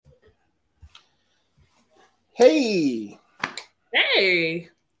Hey, Hey,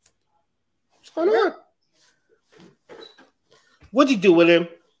 what's going on? What'd you do with him?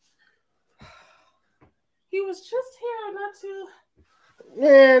 he was just here not too.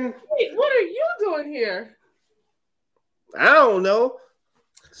 Man, Wait, what are you doing here? I don't know.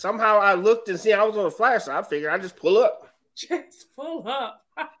 Somehow I looked and see I was on the flyer, so I figured I'd just pull up. Just pull up.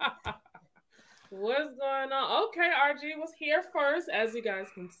 What's going on? Okay, RG was here first, as you guys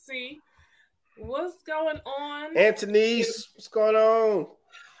can see. What's going on? Antonice, what's going on?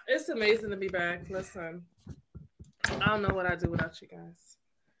 It's amazing to be back. Listen, I don't know what I'd do without you guys.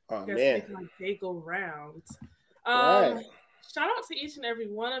 Oh You guys man. make my day go round. Right. Um, Shout out to each and every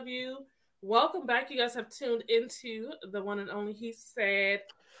one of you. Welcome back. You guys have tuned into the one and only He Said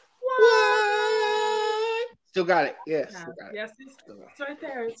What? Still got it. Yeah, Yeah, still got it. yes, it's right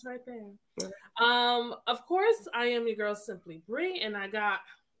there. It's right there. Yeah. Of course, I am your girl Simply Bree, and I got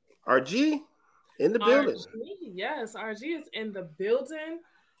RG in the building. RG. Yes, RG is in the building.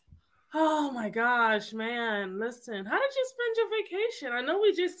 Oh my gosh, man! Listen, how did you spend your vacation? I know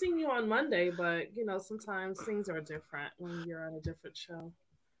we just seen you on Monday, but sometimes things are different when you're at a different show.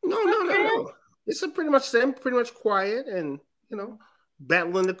 No. It's a pretty much same, pretty much quiet, and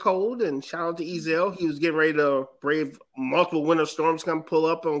battling the cold. And shout out to Ezel. He was getting ready to brave multiple winter storms come pull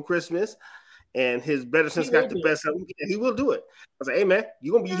up on Christmas. And his better sense got the best of him. Yeah, he will do it. I was like, hey man,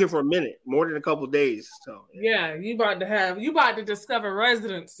 you're gonna be here for a minute, more than a couple of days. So yeah, you about to discover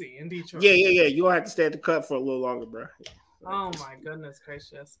residency in Detroit. Yeah. You gonna have to stay at the cut for a little longer, bro. Oh my goodness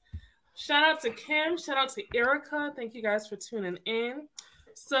gracious. Shout out to Kim, shout out to Erica. Thank you guys for tuning in.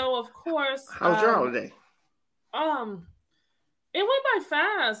 So of course, how's your holiday? It went by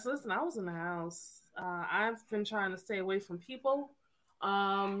fast. Listen, I was in the house. I've been trying to stay away from people.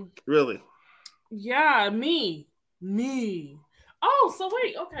 Really? Yeah, me. Oh, so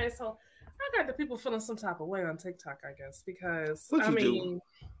wait, okay, so I got the people feeling some type of way on TikTok, I guess, because What'd you do?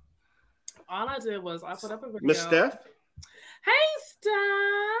 all I did was I put up a video. Miss Steph? Hey, Steph.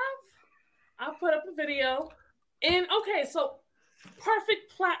 I put up a video, and okay, so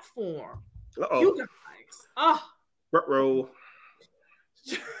perfect platform. You guys. Roll.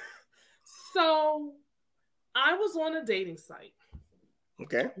 So I was on a dating site.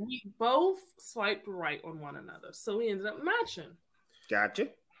 Okay. We both swiped right on one another. So we ended up matching. Gotcha.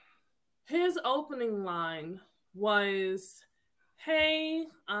 His opening line was, hey,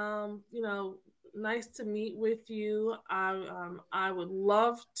 nice to meet with you. I would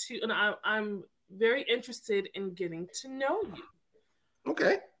love to, and I'm very interested in getting to know you.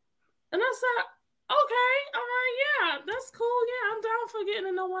 Okay. And I said, okay, all right, yeah, that's cool. Yeah, I'm down for getting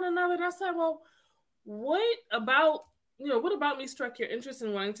to know one another. And I said, well, what about me struck your interest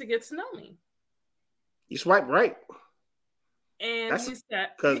in wanting to get to know me? You swipe right. And he said,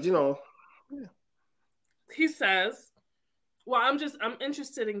 because he says, well, I'm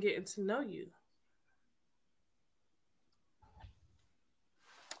interested in getting to know you.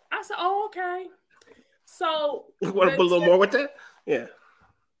 I said, oh, okay. So you want to put a little more with that? Yeah.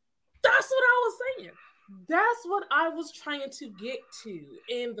 That's what I was saying. That's what I was trying to get to.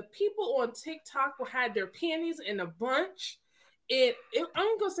 And the people on TikTok who had their panties in a bunch. I'm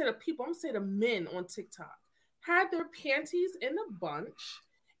going to say the people, I'm going to say the men on TikTok had their panties in a bunch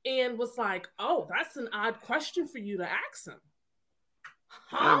and was like, oh, that's an odd question for you to ask him.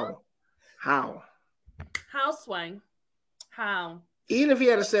 Huh? How? How, Swang? How? Even if he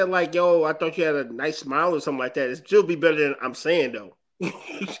had said like, yo, I thought you had a nice smile or something like that, it'd still be better than I'm saying though.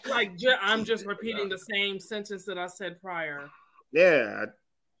 Like I'm just repeating the same sentence that I said prior. Yeah.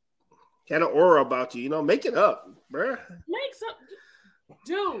 Had an aura about you, make it up, bruh. Makes up.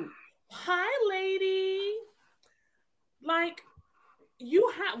 Dude, hi lady. Like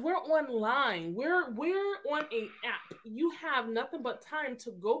we're online. We're on an app. You have nothing but time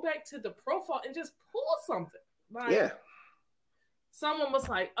to go back to the profile and just pull something. Like, yeah. Someone was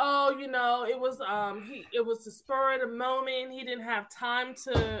like, "Oh, it was it was the spur of the moment. He didn't have time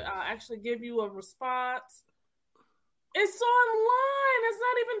to actually give you a response. It's online. It's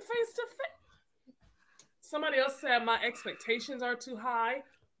not even face to face." Somebody else said my expectations are too high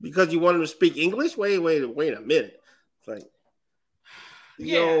because you want him to speak English. Wait a minute. It's like,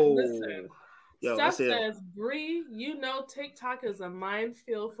 listen. Steph says, Bree, TikTok is a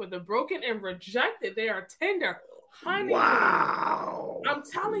minefield for the broken and rejected. They are tender. Honey, wow. I'm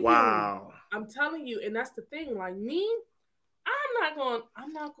telling you, and that's the thing. Like me,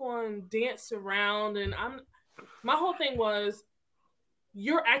 I'm not going to dance around, and my whole thing was,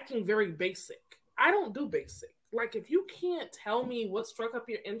 you're acting very basic. I don't do basic. Like if you can't tell me what struck up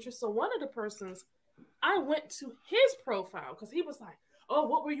your interest, so one of the persons, I went to his profile because he was like, oh,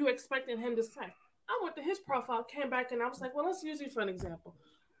 what were you expecting him to say? I went to his profile, came back, and I was like, well, let's use you for an example.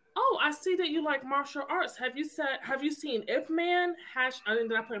 Oh, I see that you like martial arts. Have you seen Ip Man? And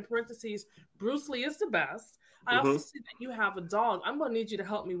then I put in parentheses, Bruce Lee is the best. I also see that you have a dog. I'm going to need you to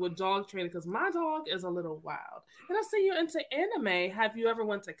help me with dog training because my dog is a little wild. And I see you into anime. Have you ever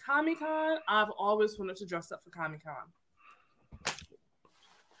went to Comic-Con? I've always wanted to dress up for Comic-Con.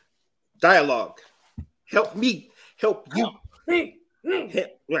 Dialogue. Help me. Help you. Right.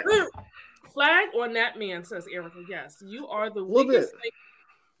 Flag on that man, says Erica. Yes, you are the weakest thing.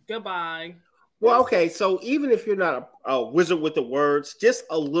 Goodbye. Well, okay, so even if you're not a wizard with the words, just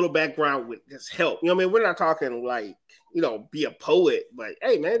a little background would just help. You know what I mean? We're not talking like, be a poet, but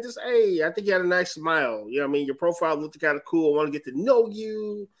hey, man, I think you had a nice smile. You know what I mean? Your profile looked kind of cool. I want to get to know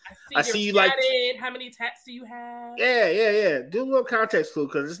you. I see you like, how many tats do you have? Yeah. Do a little context clue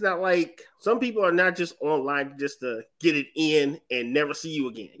because it's not like some people are not just online just to get it in and never see you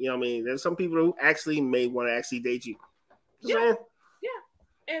again. You know what I mean? There's some people who actually may want to actually date you. Just saying.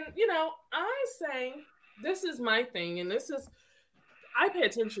 And, I say this is my thing, and I pay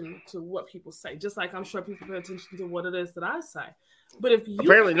attention to what people say, just like I'm sure people pay attention to what it is that I say. But if you...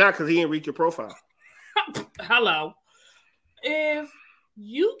 Apparently not, because he didn't read your profile. Hello. If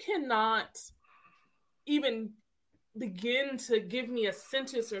you cannot even begin to give me a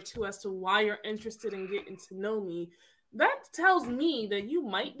sentence or two as to why you're interested in getting to know me, that tells me that you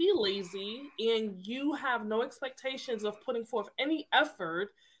might be lazy and you have no expectations of putting forth any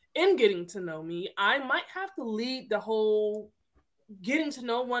effort in getting to know me. I might have to lead the whole getting to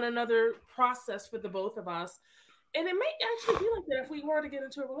know one another process for the both of us. And it may actually be like that if we were to get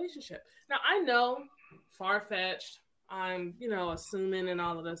into a relationship. Now, I know, far-fetched, I'm, assuming and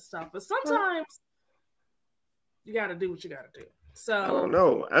all of this stuff. But sometimes you got to do what you got to do. So I don't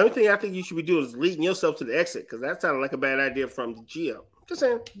know. The only thing I think you should be doing is leading yourself to the exit because that sounded like a bad idea from the Geo. Just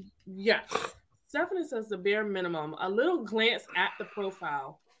saying. Yes. Stephanie says the bare minimum. A little glance at the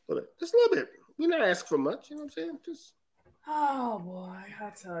profile. Just a little bit. You're not asking for much. You know what I'm saying? Just. Oh, boy.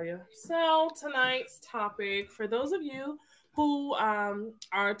 I'll tell you. So tonight's topic, for those of you who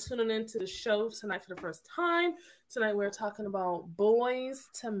are tuning into the show tonight for the first time, tonight we're talking about boys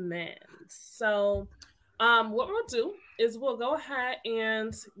to men. So what we'll do is we'll go ahead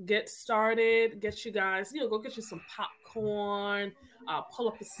and get started, get you guys, go get you some popcorn, pull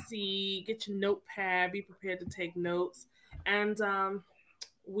up a seat, get your notepad, be prepared to take notes, and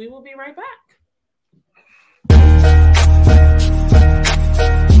we will be right back.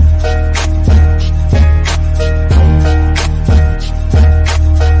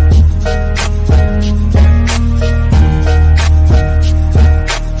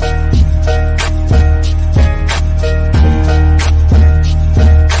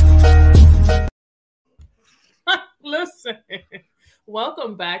 Listen,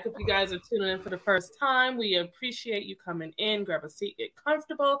 welcome back. If you guys are tuning in for the first time, we appreciate you coming in. Grab a seat, get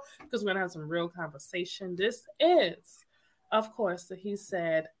comfortable, because we're going to have some real conversation. This is, of course, the He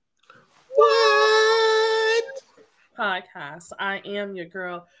Said What podcast. I am your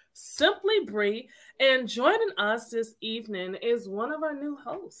girl, Simply Bree, and joining us this evening is one of our new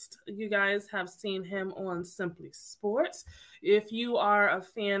hosts. You guys have seen him on Simply Sports. If you are a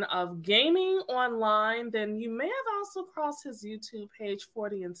fan of gaming online, then you may have also crossed his YouTube page,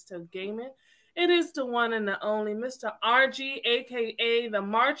 40 and Still Gaming. It is the one and the only Mr. RG, aka the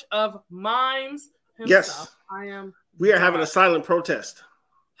March of Mimes himself. Yes. We are having a silent protest.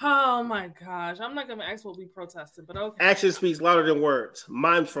 Oh my gosh. I'm not going to ask what we protested, but okay. Action speaks louder than words.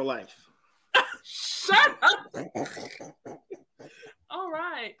 Mimes for life. Shut up. All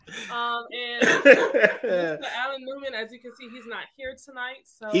right. And Mr. Alan Newman, as you can see, he's not here tonight.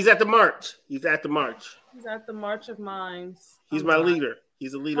 So he's at the march. He's at the March of Mimes. He's my leader.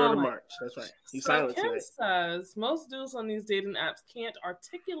 He's the leader of the march. That's right. He's silent Kim today. Says most dudes on these dating apps can't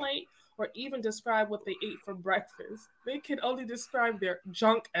articulate or even describe what they ate for breakfast. They can only describe their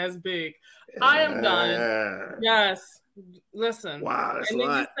junk as big. I am done. Yes. Listen. Wow. That's and then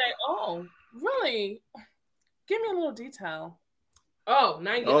a lot. you say, oh, really? Give me a little detail. Oh,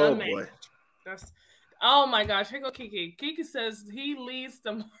 now you're boy. Oh my gosh. Here go Kiki. Kiki says he leads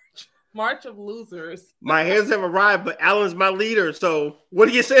the March of Losers. My hands have arrived, but Alan's my leader. So what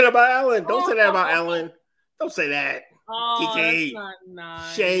are you saying about Alan? Don't say that about Alan. Don't say that. Oh, Kiki. that's not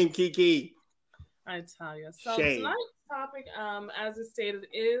nice. Shame, Kiki. I tell you. So Shame. Tonight's topic, as it stated,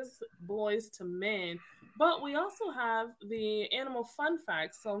 is boys to men. But we also have the animal fun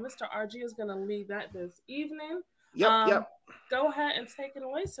facts. So Mr. RG is going to lead that this evening. Yep. Go ahead and take it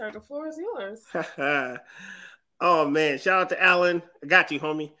away, sir. The floor is yours. Oh, man. Shout out to Alan. I got you,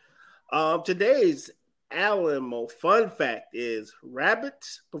 homie. Today's Alamo fun fact is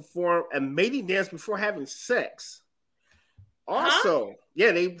rabbits perform a mating dance before having sex. Also,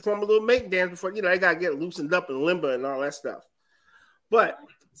 yeah, they perform a little mating dance before, they got to get loosened up and limber and all that stuff. But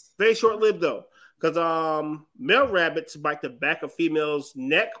very short-lived, though, because male rabbits bite the back of females'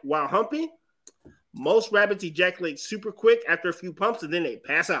 neck while humping. Most rabbits ejaculate super quick after a few pumps, and then they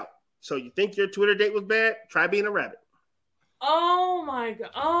pass out. So you think your Twitter date was bad? Try being a rabbit. Oh, my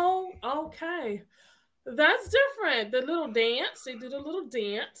God. Oh, okay. That's different. The little dance. They do the little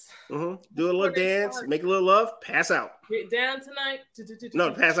dance. Mm-hmm. Do a little dance, make a little love, pass out. Get down tonight.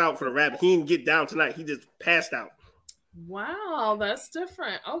 No, pass out for the rabbit. He didn't get down tonight. He just passed out. Wow, that's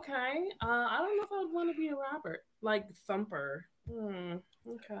different. Okay. I don't know if I would want to be a rabbit. Like Thumper.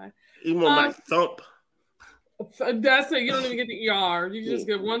 Okay. Even like Thump. That's it. You don't even get the ER. You just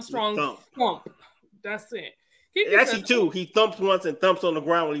get one strong thump. That's it. Actually, two. He thumps once and thumps on the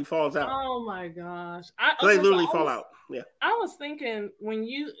ground when he falls out. Oh my gosh! They literally fall out. Yeah. I was thinking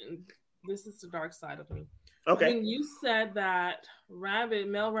this is the dark side of me. Okay. When you said that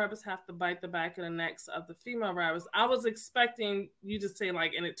male rabbits have to bite the back of the necks of the female rabbits, I was expecting you to say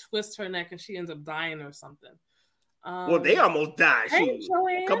like, and it twists her neck and she ends up dying or something. Well, they almost died. Hey,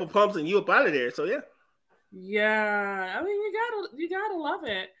 a couple pumps and you up out of there. So yeah. Yeah, I mean you gotta love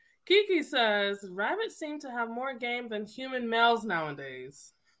it. Kiki says rabbits seem to have more game than human males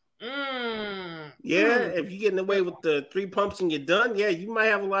nowadays. Yeah, if you're getting away with the 3 pumps and you're done, yeah, you might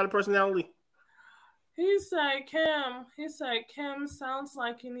have a lot of personality. He said, Kim sounds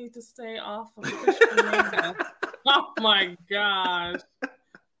like you need to stay off of Christian Mingle. Oh my gosh.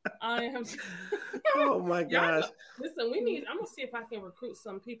 I am. Oh my gosh. Listen, I'm gonna see if I can recruit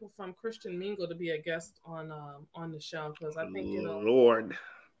some people from Christian Mingle to be a guest on the show because I think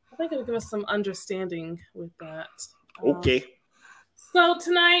it'll give us some understanding with that. Okay. So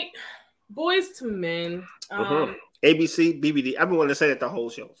tonight, Boys to Men. ABC, BBD. I've been wanting to say that the whole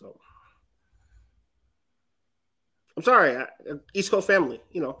show. So I'm sorry, East Coast family.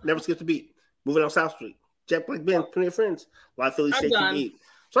 Never skips a beat. Moving on South Street. Jack Black Ben, plenty of friends. A lot of Philly State TV.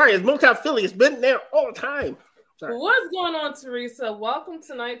 Sorry, it's Motown Philly. It's been there all the time. Sorry. What's going on, Teresa? Welcome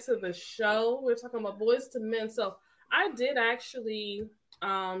tonight to the show. We're talking about Boys to Men. So I did actually do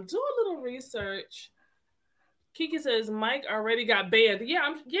a little research. Kiki says Mike already got banned.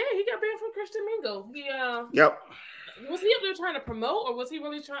 Yeah, he got banned from Christian Mingle. Yep. Was he up there trying to promote, or was he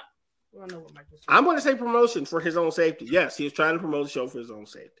really trying? I don't know what Mike was trying. I'm going to say promotion for his own safety. Yes, he was trying to promote the show for his own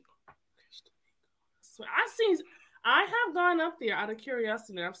safety. So I have gone up there out of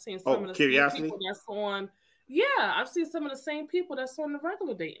curiosity. I've seen some of the same people that's on. Yeah, I've seen some of the same people that's on the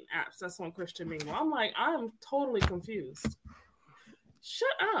regular dating apps that's on Christian Mingle. I'm like, I'm totally confused. Shut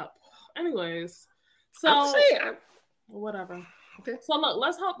up. Anyways, so whatever. Okay. So look,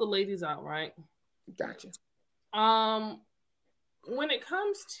 let's help the ladies out, right? Gotcha. When it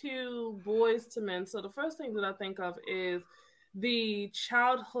comes to Boys to Men, so the first thing that I think of is the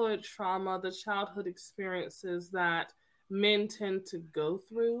childhood trauma, the childhood experiences that men tend to go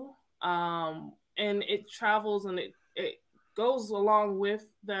through. And it travels and it goes along with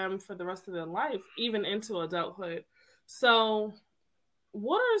them for the rest of their life, even into adulthood. So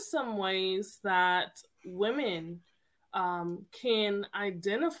what are some ways that women can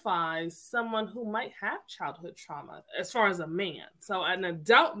identify someone who might have childhood trauma as far as a man? So an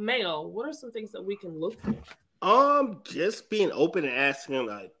adult male, what are some things that we can look for? Just being open and asking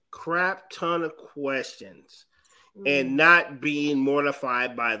a crap ton of questions and not being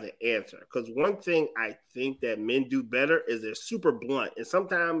mortified by the answer. Because one thing I think that men do better is they're super blunt. And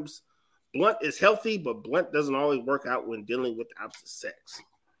sometimes blunt is healthy, but blunt doesn't always work out when dealing with the opposite sex.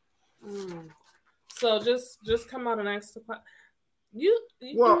 So just come out and ask the question.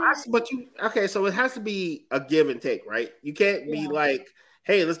 So it has to be a give and take, right? You can't be like,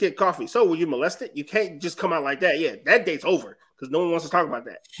 hey, let's get coffee. So were you molested? You can't just come out like that. Yeah, that date's over because no one wants to talk about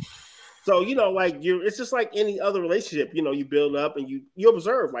that. So, it's just like any other relationship, you build up and you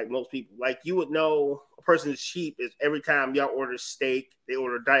observe like most people. Like you would know a person is cheap is every time y'all order steak, they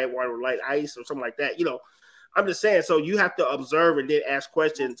order diet water with light ice or something like that. I'm just saying, so you have to observe and then ask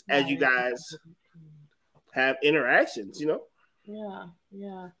questions as you guys have interactions,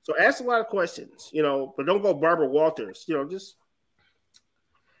 Yeah. So ask a lot of questions, but don't go Barbara Walters, just.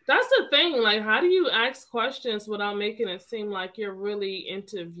 That's the thing. Like, how do you ask questions without making it seem like you're really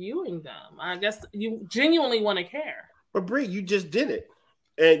interviewing them? I guess you genuinely want to care. But Bree, you just did it.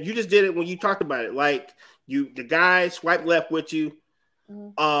 And you just did it when you talked about it. Like the guy swiped left with you,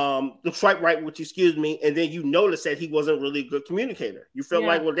 swipe right with you, excuse me, and then you noticed that he wasn't really a good communicator. You felt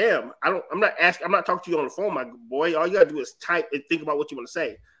like, well, damn, I'm not talking to you on the phone, my boy. All you gotta do is type and think about what you want to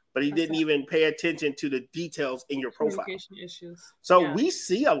say. but he didn't even pay attention to the details in your profile. Communication issues. So we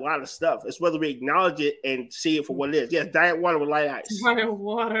see a lot of stuff. It's whether we acknowledge it and see it for what it is. Yes, diet water with light ice. Diet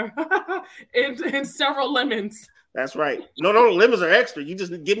water and several lemons. That's right. No, lemons are extra. You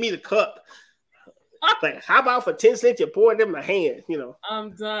just give me the cup. Like, how about for 10 cents you pour it in my hand? You know,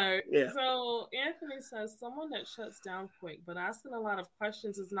 I'm done. Yeah. So Anthony says someone that shuts down quick, but asking a lot of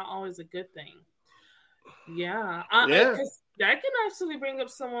questions is not always a good thing. Yeah. Because that can actually bring up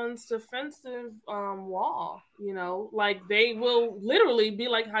someone's defensive wall. You know, like they will literally be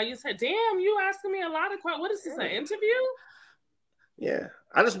like, how you said, damn, you asking me a lot of questions. What is this, an interview? Yeah.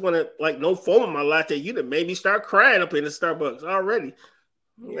 I just want to, like, no foam in my latte. You done made me start crying up in the Starbucks already.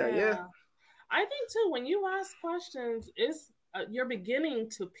 Yeah. I think too, when you ask questions, it's you're beginning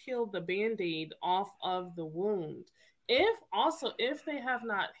to peel the Band-Aid off of the wound. If they have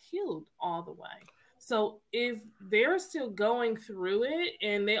not healed all the way. So if they're still going through it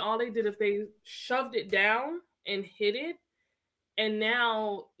and all they did, if they shoved it down and hid it, and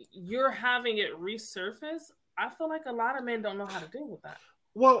now you're having it resurface, I feel like a lot of men don't know how to deal with that.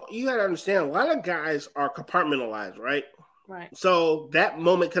 Well, you got to understand, a lot of guys are compartmentalized, right? Right. So that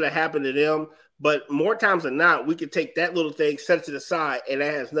moment could have happened to them, but more times than not, we could take that little thing, set it to the side, and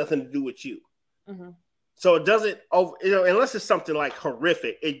that has nothing to do with you. Mm-hmm. So it doesn't, unless it's something like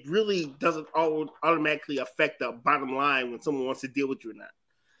horrific, it really doesn't automatically affect the bottom line when someone wants to deal with you or not.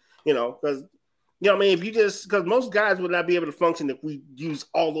 You know, because, because most guys would not be able to function if we use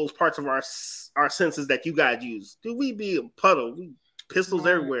all those parts of our senses that you guys use. Dude, we'd be a puddle, pistols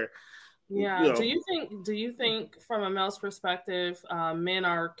everywhere. Yeah. Do you think from a male's perspective, men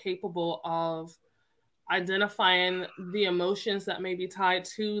are capable of identifying the emotions that may be tied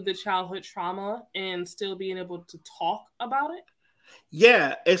to the childhood trauma and still being able to talk about it?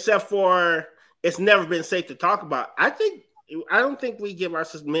 Yeah, except for it's never been safe to talk about. I don't think we give our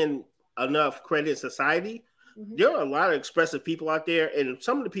men enough credit in society. Mm-hmm. There are a lot of expressive people out there, and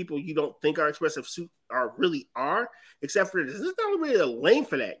some of the people you don't think are expressive really are, except for this. There's not really a lane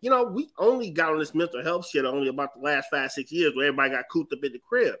for that. You know, we only got on this mental health shit only about the last 5-6 years where everybody got cooped up in the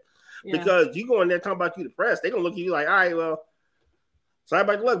crib. Yeah. Because you go in there talking about you depressed, they're going to look at you like, all right, well, sorry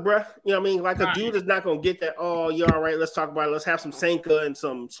about the luck, bro. You know what I mean? Like a dude is not going to get that, oh, you're all right, let's talk about it. Let's have some Sanka and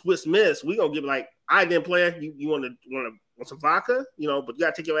some Swiss Miss. We're going to give like, I didn't play it. You want some vodka? You know, but you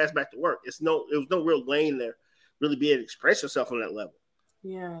got to take your ass back to work. It was no real lane there. Really be able to express yourself on that level.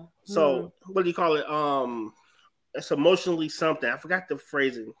 Yeah. So what do you call it? It's emotionally something. I forgot the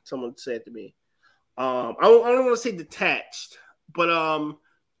phrasing someone said to me. I don't want to say detached, but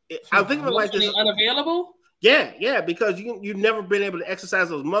I think of it like this: unavailable. Yeah, because you've never been able to exercise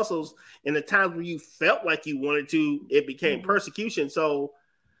those muscles, and the times where you felt like you wanted to, it became persecution. So,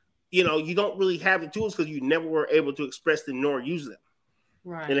 you don't really have the tools because you never were able to express them nor use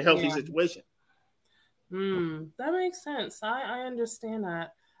them in a healthy situation. That makes sense. I understand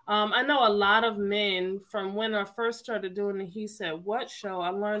that. I know a lot of men from when I first started doing the He Said What show, I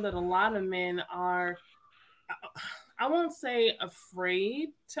learned that a lot of men are, I won't say afraid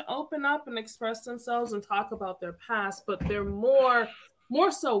to open up and express themselves and talk about their past, but they're more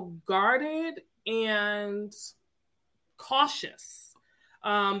so guarded and cautious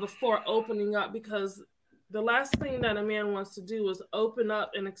before opening up, because the last thing that a man wants to do is open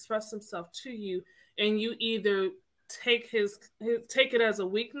up and express himself to you, and you either take it as a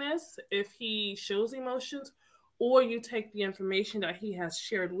weakness if he shows emotions, or you take the information that he has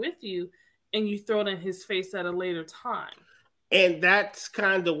shared with you and you throw it in his face at a later time. And that's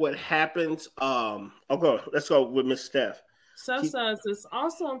kind of what happens. Let's go with Miss Steph. Steph says it's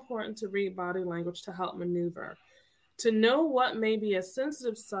also important to read body language to help maneuver, to know what may be a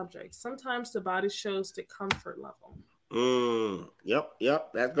sensitive subject. Sometimes the body shows the comfort level.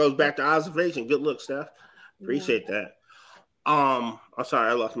 Yep. That goes back to observation. Good look, Steph. Appreciate that. I'm sorry,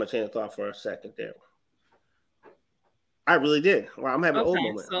 I lost my train of thought for a second there. I really did. Well, I'm having an old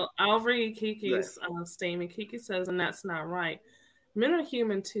moment. So I'll read Kiki's statement. Kiki says, and that's not right. Men are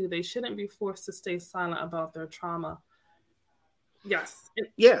human too. They shouldn't be forced to stay silent about their trauma. Yes.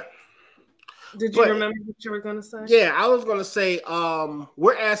 Yeah. Did you remember what you were going to say? Yeah, I was going to say,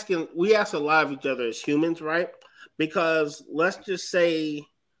 we ask a lot of each other as humans, right? Because let's just say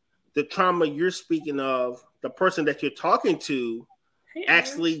the trauma you're speaking of, the person that you're talking to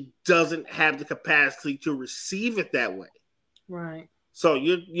actually doesn't have the capacity to receive it that way. Right. So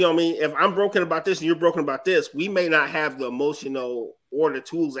you know what I mean? If I'm broken about this and you're broken about this, we may not have the emotional or the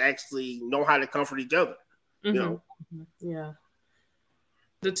tools to actually know how to comfort each other. You know? Yeah.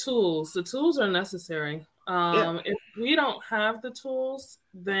 The tools are necessary. If we don't have the tools,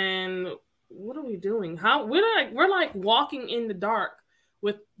 then what are we doing? We're like walking in the dark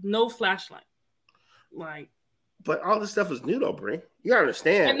with no flashlight. Like, but all this stuff is new though, Brie. You gotta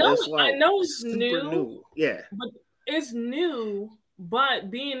understand. I know it's super new. Yeah. But it's new,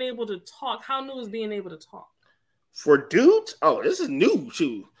 but being able to talk, how new is being able to talk? For dudes? Oh, this is new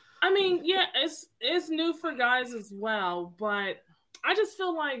too. I mean, yeah, it's new for guys as well, but I just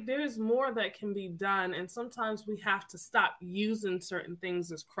feel like there's more that can be done, and sometimes we have to stop using certain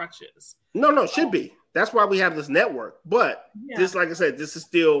things as crutches. No, it should be. That's why we have this network. But this, like I said, this is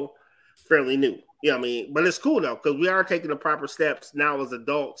still fairly new. You know what I mean? But it's cool though, because we are taking the proper steps now as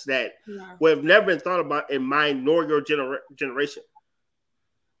adults that we have never been thought about in mine nor your generation.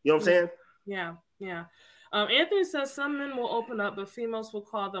 You know what I'm saying? Yeah. Anthony says some men will open up, but females will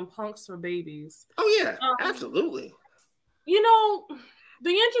call them punks or babies. Oh yeah, absolutely. You know, the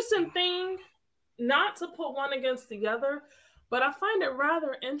interesting thing, not to put one against the other, but I find it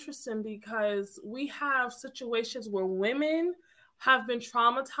rather interesting because we have situations where women have been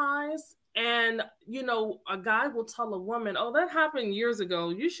traumatized, and, you know, a guy will tell a woman, oh, that happened years ago.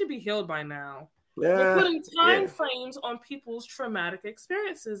 You should be healed by now. Yeah, we're putting time frames on people's traumatic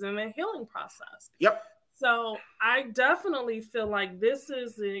experiences and their healing process. Yep. So I definitely feel like this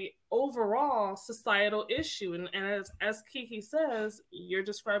is the overall societal issue. And as Kiki says, you're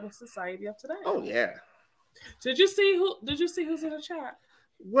describing society of today. Oh, yeah. Did you see who's in the chat?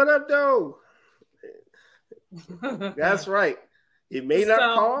 What up, though? That's right. He may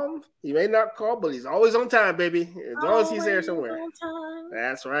not call, but he's always on time, baby. As long as he's there somewhere. On time.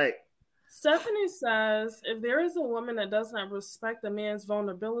 That's right. Stephanie says, if there is a woman that does not respect a man's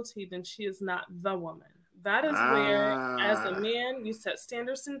vulnerability, then she is not the woman. That is where, as a man, you set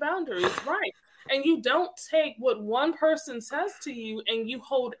standards and boundaries, right? And you don't take what one person says to you and you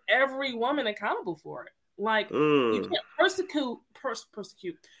hold every woman accountable for it. Like, you can't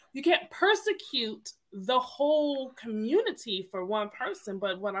persecute. You can't persecute the whole community for one person.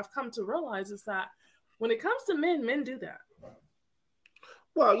 But what I've come to realize is that when it comes to men do that.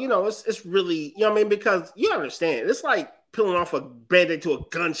 Well, you know, it's really, you know what I mean? Because you understand, it's like peeling off a Band-Aid to a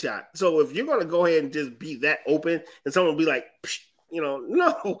gunshot. So if you're going to go ahead and just be that open and someone will be like, you know,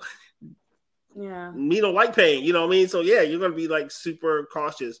 no. Yeah. Me don't like pain, you know what I mean? So, yeah, you're going to be like super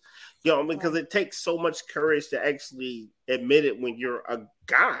cautious, you know, because it takes so much courage to actually admit it when you're a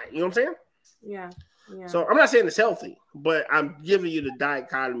guy. You know what I'm saying? Yeah. So I'm not saying it's healthy, but I'm giving you the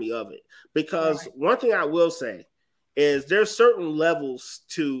dichotomy of it. Because one thing I will say is there's certain levels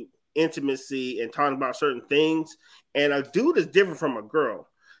to intimacy and talking about certain things. And a dude is different from a girl.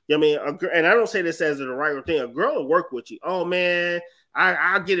 You know what I mean? And I don't say this as a right thing. A girl will work with you. Oh, man,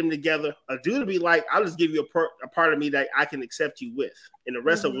 I'll get him together. A dude will be like, I'll just give you a part of me that I can accept you with. And the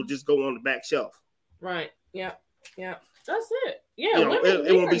rest of it will just go on the back shelf. Right. Yeah. That's it. Yeah, you know,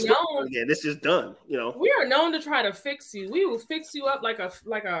 it won't be known again. It's just done. You know, we are known to try to fix you. We will fix you up like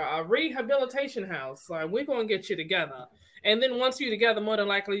a rehabilitation house. Like, we're gonna get you together, and then once you're together, more than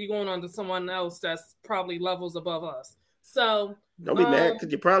likely you're going on to someone else that's probably levels above us. So don't be mad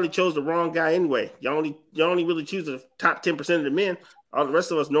because you probably chose the wrong guy anyway. You only really choose the top 10% of the men. All the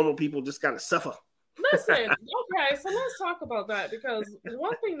rest of us normal people just gotta suffer. Listen, okay, so let's talk about that, because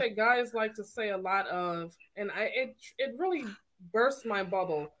one thing that guys like to say a lot of, and it really bursts my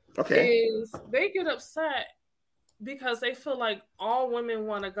bubble, is they get upset because they feel like all women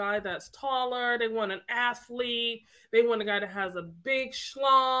want a guy that's taller, they want an athlete, they want a guy that has a big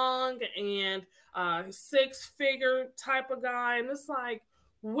schlong and six-figure type of guy, and it's like,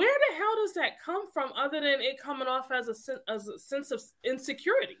 where the hell does that come from other than it coming off as a sense of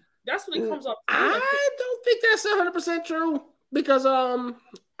insecurity? That's what it comes up. I don't think that's 100% true, because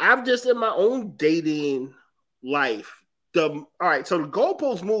I've just in my own dating life. All right, so the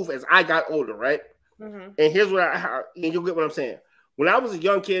goalposts move as I got older, right? Mm-hmm. And here's what and you'll get what I'm saying. When I was a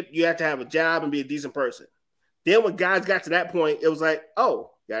young kid, you had to have a job and be a decent person. Then when guys got to that point, it was like,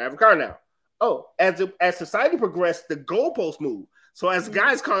 oh, you gotta have a car now. Oh, as society progressed, the goalposts moved. So as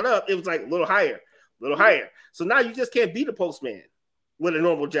guys caught up, it was like a little higher. So now you just can't be the postman with a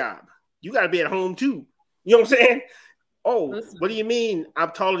normal job. You got to be at home too. You know what I'm saying? Oh, what do you mean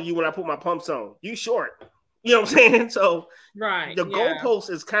I'm taller than you when I put my pumps on? You short. You know what I'm saying? So the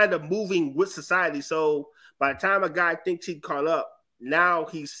goalpost is kind of moving with society. So by the time a guy thinks he caught up, now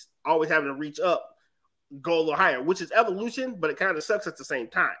he's always having to reach up, go a little higher, which is evolution, but it kind of sucks at the same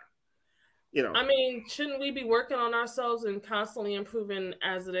time. You know, I mean, shouldn't we be working on ourselves and constantly improving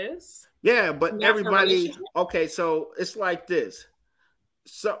as it is? Yeah, but everybody, okay, so it's like this.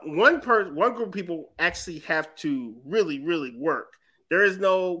 So one group of people actually have to really, really work. There is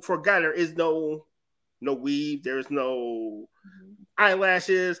no, for a guy, there is no weave. There is no,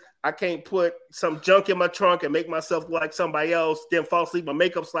 eyelashes. I can't put some junk in my trunk and make myself look like somebody else. Then fall asleep, my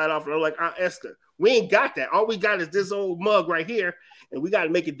makeup slide off, and I'm like, Aunt Esther. We ain't got that. All we got is this old mug right here, and we got to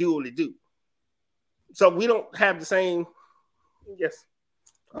make it do what it do. So we don't have the same. Yes.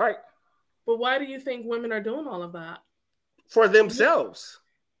 All right. But why do you think women are doing all of that? For themselves.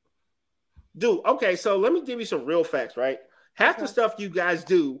 Dude, okay, so let me give you some real facts, right? Half the stuff you guys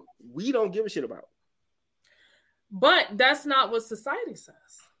do, we don't give a shit about. But that's not what society says.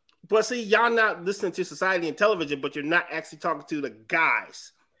 But see, y'all not listening to society and television, but you're not actually talking to the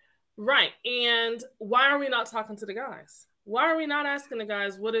guys. Right. And why are we not talking to the guys? Why are we not asking the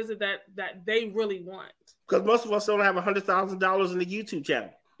guys what is it that they really want? Because most of us don't have $100,000 in the YouTube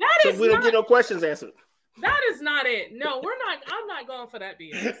channel. So we don't get no questions answered. That is not it. No, I'm not going for that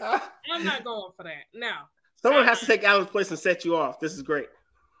BS. I'm not going for that. No. Someone has to take Alan's place and set you off. This is great.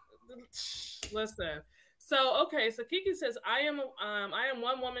 Listen. So, okay. So Kiki says, I am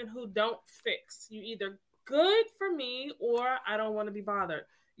one woman who don't fix. You either good for me or I don't want to be bothered.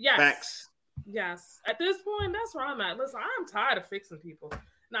 Yes. Facts. Yes. At this point, that's where I'm at. Listen, I'm tired of fixing people.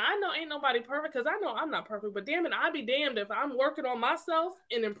 Now, I know ain't nobody perfect because I know I'm not perfect, but damn it, I'd be damned if I'm working on myself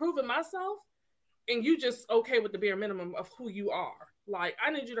and improving myself and you just okay with the bare minimum of who you are. Like, I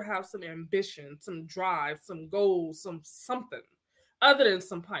need you to have some ambition, some drive, some goals, something other than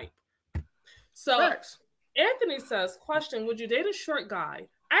some pipe. So, Thanks. Anthony says, question, would you date a short guy?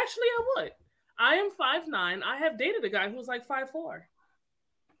 Actually, I would. I am 5'9". I have dated a guy who's like 5'4".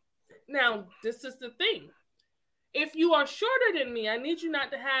 Now, this is the thing. If you are shorter than me, I need you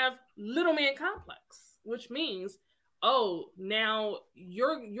not to have little man complex, which means, oh, now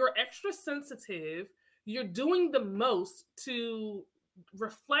you're extra sensitive. You're doing the most to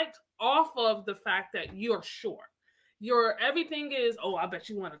reflect off of the fact that you're short. Everything is, oh, I bet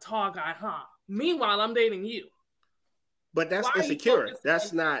you want a tall guy, huh? Meanwhile, I'm dating you. But that's insecure.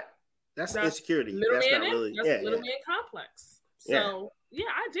 That's insecurity. That's not really. That's little man complex. So yeah,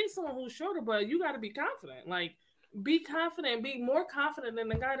 I date someone who's shorter, but you got to be confident. Like, be confident. Be more confident than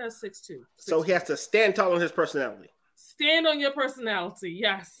the guy that's 6'2". So he has to stand tall on his personality. Stand on your personality.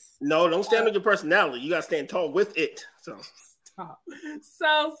 Yes. No, don't stand on your personality. You got to stand tall with it. So. Stop.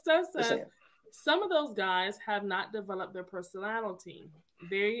 So Steph says, some of those guys have not developed their personality.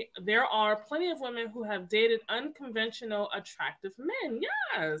 There are plenty of women who have dated unconventional, attractive men.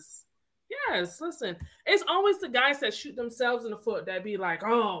 Yes. Yes. Listen, it's always the guys that shoot themselves in the foot that be like,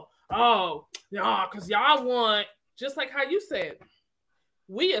 oh, yeah, because y'all want, just like how you said,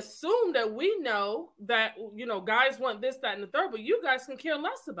 we assume that we know that, guys want this, that, and the third, but you guys can care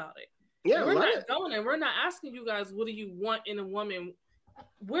less about it. Yeah, we're not going and we're not asking you guys, what do you want in a woman?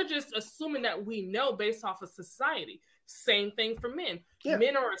 We're just assuming that we know based off of society. Same thing for men. Yeah.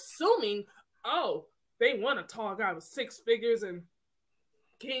 Men are assuming, oh, they want a tall guy with 6 figures and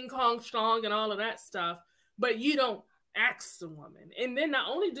King Kong strong and all of that stuff, but you don't ask the woman. And then not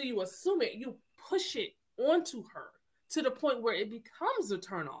only do you assume it, you push it onto her to the point where it becomes a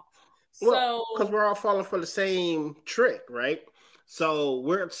turnoff. Well, because we're all falling for the same trick, right? So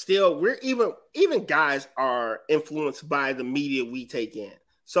we're even guys are influenced by the media we take in.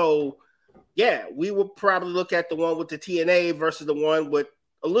 So yeah, we will probably look at the one with the TNA versus the one with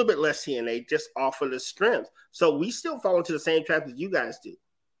a little bit less TNA, just off of the strength. So we still fall into the same trap as you guys do.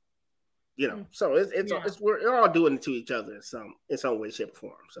 So we're all doing it to each other in some way, shape, or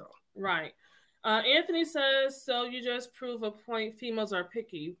form. So right. Anthony says, so you just prove a point. Females are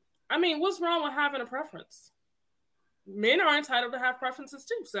picky. I mean, what's wrong with having a preference? Men are entitled to have preferences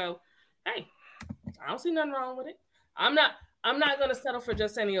too. So, hey, I don't see nothing wrong with it. I'm not going to settle for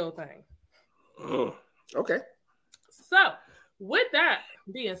just any old thing. Okay. So, with that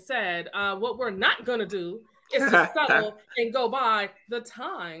being said, what we're not going to do is to settle and go by the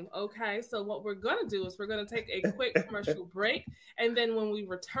time. Okay. So what we're going to do is we're going to take a quick commercial break. And then when we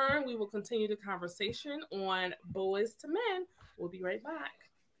return, we will continue the conversation on Boys to Men. We'll be right back.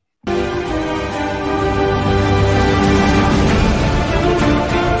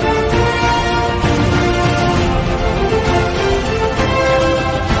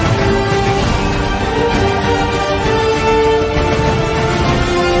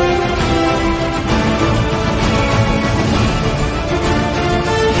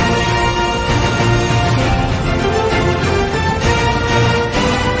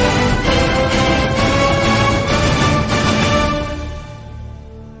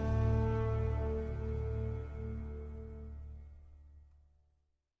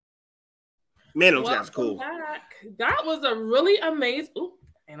 Man, those guys cool. Back. That was a really amazing.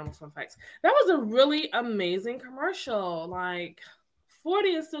 Animal fun facts. That was a really amazing commercial. Like 40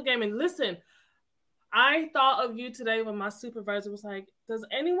 is still gaming. Listen, I thought of you today when my supervisor was like, "Does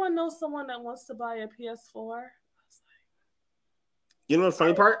anyone know someone that wants to buy a PS4?" You know the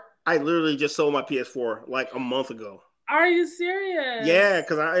funny part? I literally just sold my PS4 like a month ago. Are you serious? Yeah,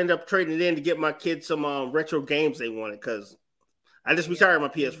 because I ended up trading it in to get my kids some retro games they wanted because I just retired my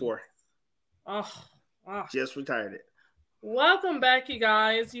PS4. Oh, just retired it. Welcome back, you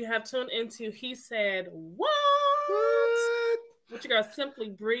guys. You have tuned into He Said What? With your girl Simply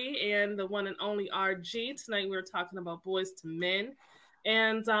Bree and the one and only RG. Tonight we're talking about Boys to Men.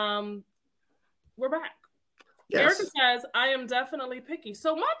 And we're back. Yes. Erica says, I am definitely picky.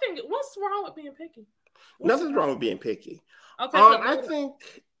 So my thing, what's wrong with being picky? Nothing's wrong with being picky. Okay, so I think,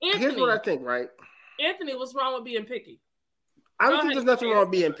 Anthony, here's what I think, right? Anthony, what's wrong with being picky? I don't think there's nothing wrong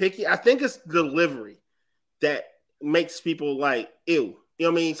with being picky. I think it's delivery that makes people like, ew. You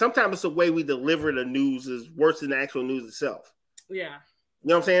know what I mean? Sometimes it's the way we deliver the news is worse than the actual news itself. Yeah. You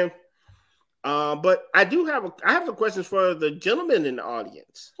know what I'm saying? But I have some questions for the gentlemen in the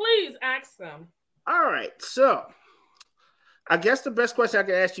audience. Please ask them. All right. So I guess the best question I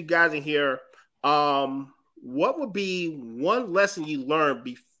can ask you guys in here, what would be one lesson you learned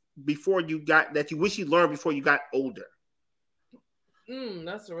before you got that you wish you learned before you got older?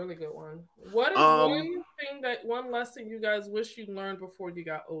 That's a really good one. What is one lesson you guys wish you learned before you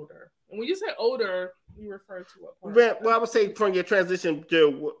got older? And when you say older, you refer to what point? Well, I would say from your transition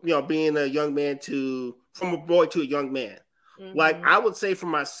to being a young man from a boy to a young man. Mm-hmm. Like I would say for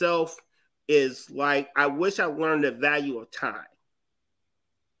myself is like I wish I learned the value of time.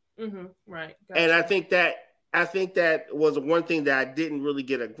 Mm-hmm. Right. Gotcha. And I think that was one thing that I didn't really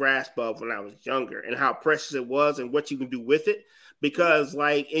get a grasp of when I was younger and how precious it was and what you can do with it. Because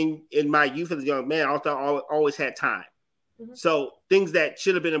like in my youth as a young man, I thought I always had time. Mm-hmm. So things that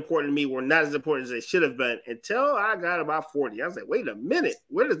should have been important to me were not as important as they should have been until I got about 40. I was like, wait a minute,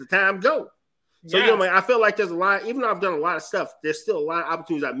 where does the time go? So, I feel like there's a lot, even though I've done a lot of stuff, there's still a lot of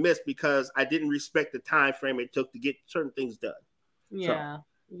opportunities I missed because I didn't respect the time frame it took to get certain things done. Yeah. So.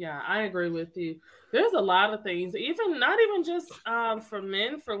 Yeah, I agree with you. There's a lot of things, not even just for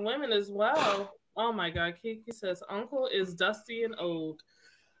men, for women as well. Oh my God, Kiki says Uncle is dusty and old.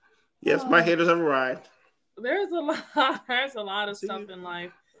 Yes, my haters have arrived. There's a lot of stuff in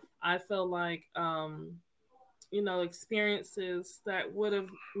life. I feel like experiences that would have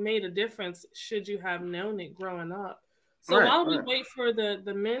made a difference should you have known it growing up. So while we wait for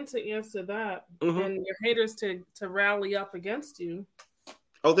the men to answer that and your haters to rally up against you.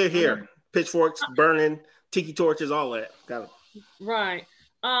 Oh, they're here. Pitchforks, burning, tiki torches, all that. Got it. Right.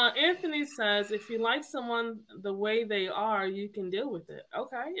 Anthony says, if you like someone the way they are, you can deal with it.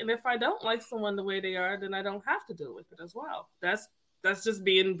 Okay. And if I don't like someone the way they are, then I don't have to deal with it as well. That's just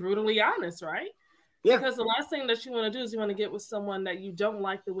being brutally honest, right? Yeah. Because the last thing that you want to do is you want to get with someone that you don't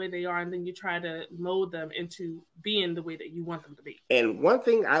like the way they are, and then you try to mold them into being the way that you want them to be. And one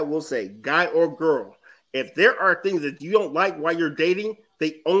thing I will say, guy or girl, if there are things that you don't like while you're dating,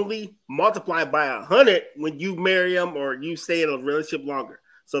 they only multiply by 100 when you marry them or you stay in a relationship longer.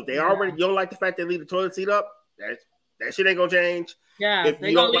 So if they already, you don't like the fact they leave the toilet seat up, that shit ain't gonna change. Yeah. If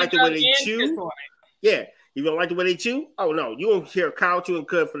you don't like the way they chew, if you don't like the way they chew, oh no, you won't hear cow chewing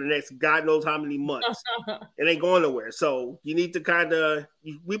cud for the next God knows how many months. It ain't going nowhere. So you need to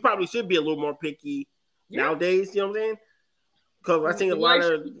we probably should be a little more picky nowadays. You know what I'm saying? Because I think a lot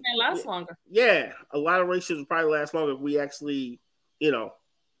of last longer. Yeah, a lot of relationships will probably last longer if we actually, did a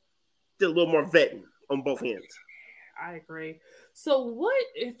little more vetting on both ends. I agree. So what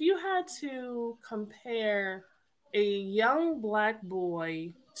if you had to compare a young black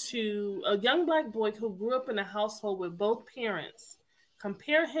boy who grew up in a household with both parents,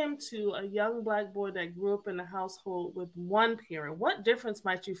 compare him to a young black boy that grew up in a household with one parent, what difference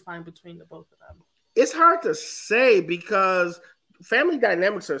might you find between the both of them? It's hard to say because family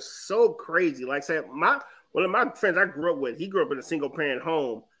dynamics are so crazy. Like I said, one of my friends I grew up with, he grew up in a single parent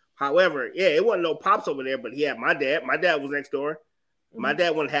home. However, it wasn't no pops over there, but he had my dad. My dad was next door. Mm-hmm. My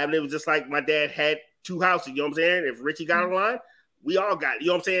dad wasn't having it. It was just like my dad had two houses. You know what I'm saying? If Richie got in line, we all got it. You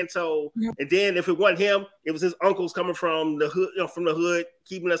know what I'm saying? So, and then if it wasn't him, it was his uncles coming from the hood,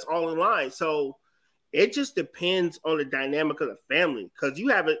 keeping us all in line. So it just depends on the dynamic of the family because you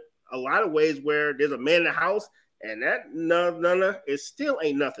have a lot of ways where there's a man in the house and that none it still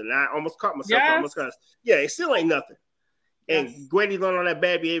ain't nothing. I almost caught myself. It still ain't nothing. And Grady learned on that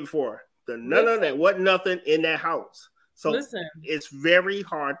bad behavior before. That wasn't nothing in that house. So it's very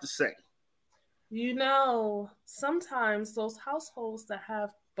hard to say. Sometimes those households that have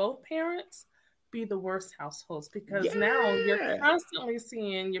both parents be the worst households because now you're constantly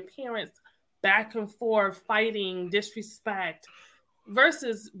seeing your parents back and forth fighting, disrespect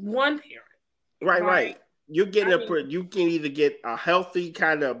versus one parent. Right. You're getting I mean, you can either get a healthy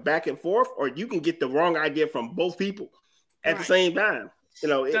kind of back and forth, or you can get the wrong idea from both people at the right. same time.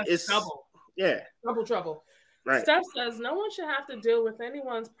 That's It's double. yeah, Trouble. right. Steph says no one should have to deal with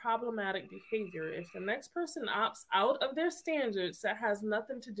anyone's problematic behavior. If the next person opts out of their standards, that has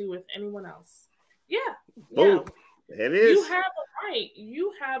nothing to do with anyone else. Yeah, yeah. Boom. It You is. have a right.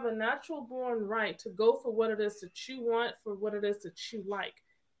 You have a natural born right to go for what it is that you want, for what it is that you like.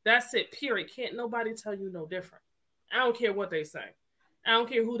 That's it, period. Can't nobody tell you no different. I don't care what they say. I don't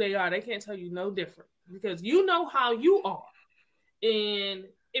care who they are. They can't tell you no different because you know how you are. And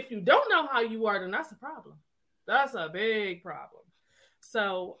if you don't know how you are, then that's a problem. That's a big problem.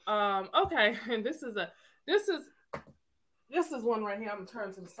 So, okay, and this is this is one right here. I'm gonna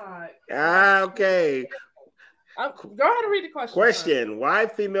turn to the side. Okay. Go ahead and read the question. Question: why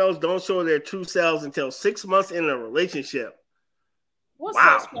females don't show their true selves until 6 months in a relationship? What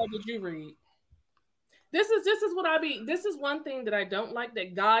Wow. source code did you read? This is what I be. This is one thing that I don't like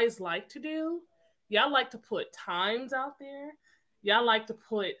that guys like to do. Y'all like to put times out there. Y'all like to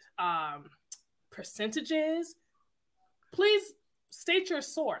put percentages. Please state your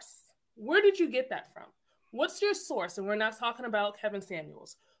source. Where did you get that from? What's your source? And we're not talking about Kevin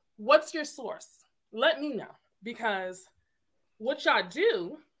Samuels. What's your source? Let me know because what y'all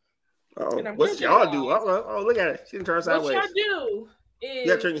do. Oh, what's y'all do? Oh, look at it. She can turn sideways. What y'all do is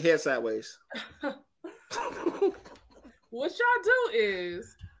you gotta turn your head sideways. What y'all do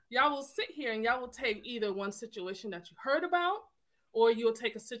is y'all will sit here and y'all will take either one situation that you heard about, or you'll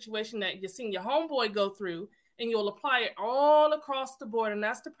take a situation that you've seen your homeboy go through, and you'll apply it all across the board. And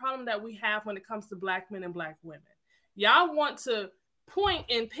that's the problem that we have when it comes to Black men and Black women. Y'all want to point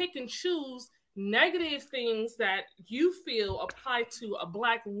and pick and choose negative things that you feel apply to a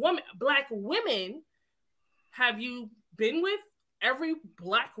Black woman. Black women, have you been with every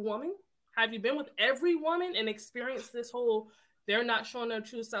Black woman? Have you been with every woman and experienced this whole they're not showing their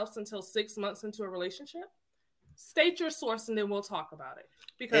true selves until 6 months into a relationship? State your source and then we'll talk about it.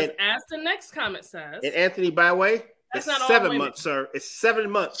 Because as the next comment says... And Anthony, by the way, it's not 7 months, sir. It's 7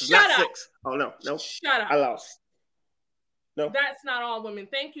 months, Shut not up. 6. Oh, no. Shut up. I lost. No. That's not all women.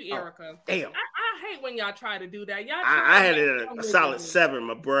 Thank you, Erica. Damn. I hate when y'all try to do that. Y'all I had it a solid 7,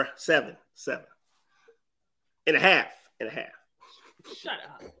 my bruh. 7. And a half. Shut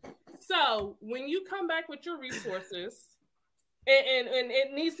up. So when you come back with your resources, and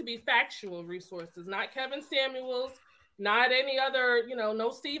it needs to be factual resources, not Kevin Samuels, not any other,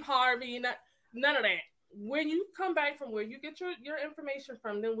 no Steve Harvey, none of that. When you come back from where you get your information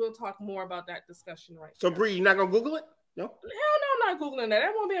from, then we'll talk more about that discussion right So, Bree, you're not going to Google it? No? Hell no, I'm not Googling that.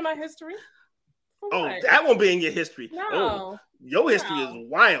 That won't be in my history. That won't be in your history. No. Oh, your history is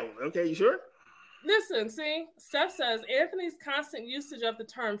wild. Okay, you sure? Listen, see, Steph says Anthony's constant usage of the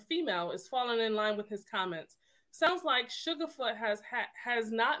term female is falling in line with his comments. Sounds like Sugarfoot has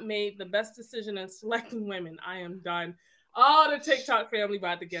not made the best decision in selecting women. I am done. Oh, the TikTok family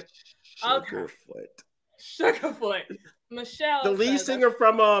about to get Sugarfoot. Michelle, the lead singer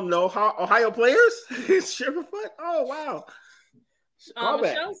from Ohio Players, Sugarfoot. Oh wow.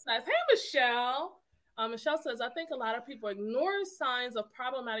 Michelle says, "Hey, Michelle." Michelle says, I think a lot of people ignore signs of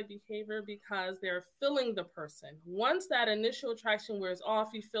problematic behavior because they're feeling the person. Once that initial attraction wears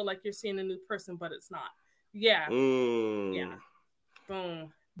off, you feel like you're seeing a new person, but it's not. Yeah. Yeah.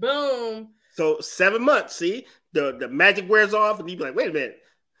 Boom. So 7 months, see? The magic wears off, and you be like, wait a minute.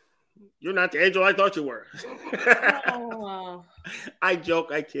 You're not the angel I thought you were. Oh. I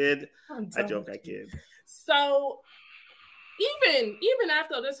joke, I kid. So even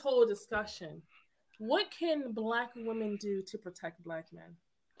after this whole discussion, what can Black women do to protect Black men?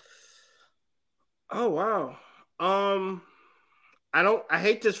 Oh wow. I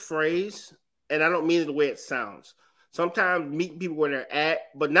hate this phrase, and I don't mean it the way it sounds. Sometimes meeting people where they're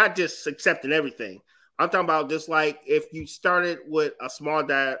at, but not just accepting everything. I'm talking about just like if you started with a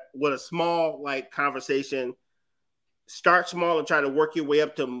small like conversation, start small and try to work your way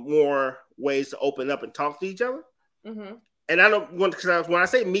up to more ways to open up and talk to each other. Mm-hmm. And I don't want, because when I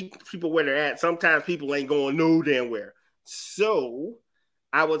say meet people where they're at, sometimes people ain't going no damn where. So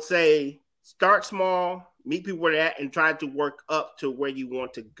I would say start small, meet people where they're at, and try to work up to where you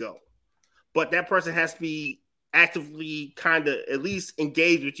want to go. But that person has to be actively kind of at least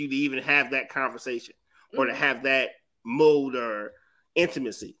engaged with you to even have that conversation or to have that mode or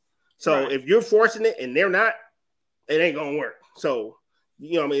intimacy. So if you're forcing it and they're not, it ain't going to work. So,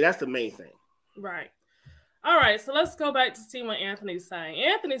 that's the main thing. Right. All right, so let's go back to see what Anthony's saying.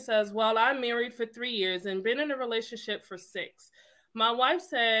 Anthony says, well, I'm married for 3 years and been in a relationship for 6. My wife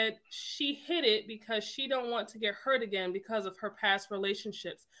said she hid it because she don't want to get hurt again because of her past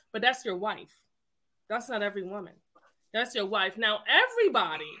relationships. But that's your wife. That's not every woman. That's your wife. Now,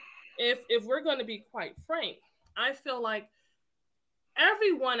 everybody, if we're going to be quite frank, I feel like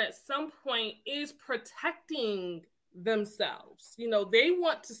everyone at some point is protecting themselves. You know, they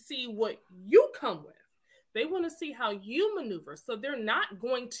want to see what you come with. They want to see how you maneuver. So they're not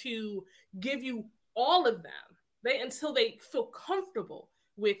going to give you all of them until they feel comfortable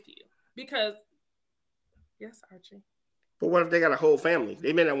with you. Because, yes, Archie. But what if they got a whole family?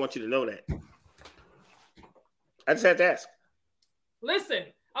 They may not want you to know that. I just had to ask. Listen,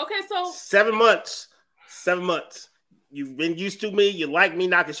 okay, so 7 months. 7 months. You've been used to me. You like me.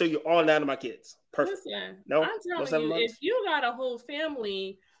 Now I can show you all 9 of my kids. Perfect. Listen, no, I'm telling you, if you got a whole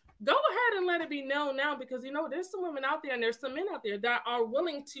family, go ahead and let it be known now, because you know there's some women out there and there's some men out there that are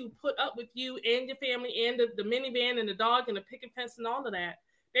willing to put up with you and your family and the minivan and the dog and the picket fence and all of that.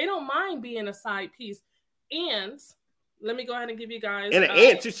 They don't mind being a side piece. And let me go ahead and give you guys and an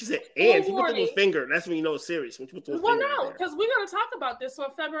and too. She said, and you put the little finger. That's when you know it's serious. When you put the well, no, because we're going to talk about this on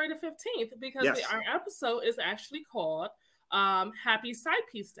February the 15th because our episode is actually called Happy Side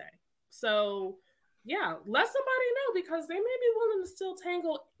Piece Day. So, yeah, let somebody know because they may be willing to still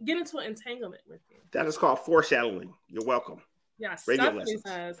get into an entanglement with you. That is called foreshadowing. You're welcome. Yes, Stephanie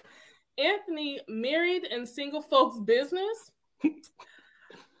says, Anthony married and single folks business.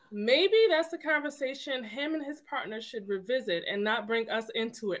 Maybe that's the conversation him and his partner should revisit and not bring us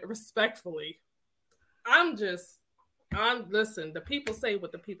into it respectfully. Listen, the people say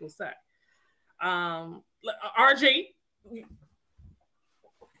what the people say. RJ,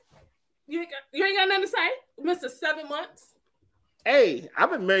 you ain't got nothing to say? Mr. 7 months? Hey,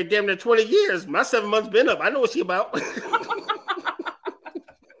 I've been married damn near 20 years. My 7 months been up. I know what she about.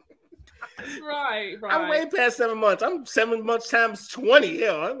 Right. I'm way past 7 months. I'm 7 months times 20.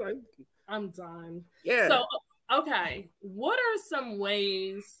 Yeah, I'm done. Yeah. So, okay, what are some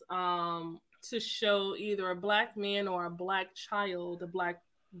ways to show either a black man or a black child, a black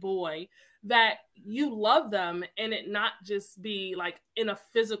boy, that you love them and it not just be like in a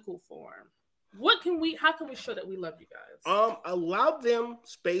physical form? How can we show that we love you guys? Allow them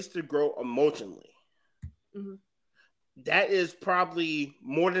space to grow emotionally. Mm-hmm. That is probably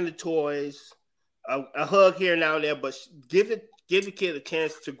more than the toys, a hug here and now and there, but give the kid a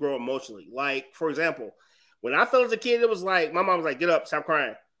chance to grow emotionally. Like, for example, when I felt as a kid, it was like, my mom was like, get up, stop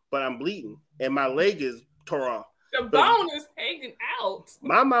crying. But I'm bleeding and my leg is tore off. The bone is hanging out.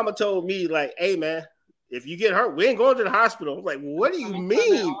 My mama told me, like, hey, man, if you get hurt, we ain't going to the hospital. I'm like, what do you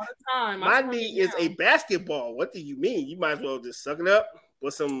mean? All the time. My knee is a basketball. What do you mean? You might as well just suck it up,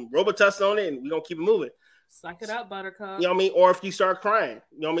 put some Robitussin on it, and we're going to keep it moving. Suck it up, buttercup. You know what I mean? Or if you start crying.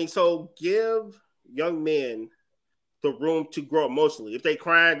 You know what I mean? So give young men the room to grow emotionally. If they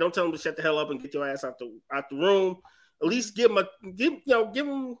crying, don't tell them to shut the hell up and get your ass out the room. At least give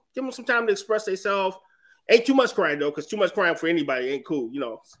them some time to express themselves. Ain't too much crying though, because too much crying for anybody ain't cool. You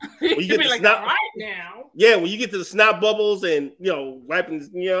know, when you get to like snot, right now. Yeah, when you get to the snot bubbles and wiping,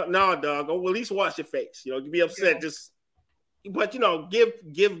 no, dog. Well, at least wash your face. You be upset, but give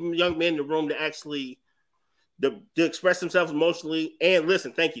young men the room to actually to express themselves emotionally and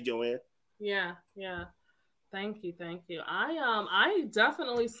listen. Thank you, Joanne. Yeah. Thank you. I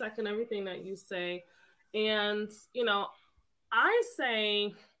definitely second everything that you say, and I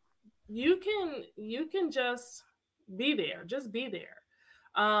say you can just be there. Just be there,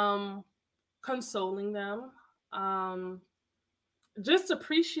 consoling them, just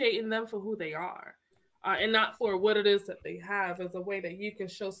appreciating them for who they are, and not for what it is that they have, as a way that you can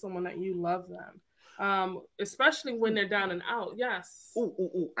show someone that you love them. Especially when they're down and out. Yes.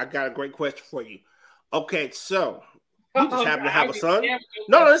 Ooh, I got a great question for you. Okay, so you just happen to have a son?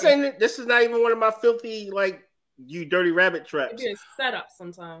 No, this is not even one of my filthy, like, you dirty rabbit traps. It is set up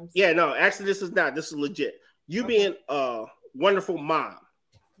sometimes. Yeah, no, actually this is not. This is legit. You being a wonderful mom.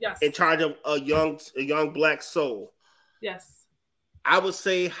 Yes. In charge of a young black soul. Yes. I would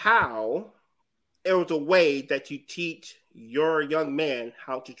say how it was a way that you teach your young man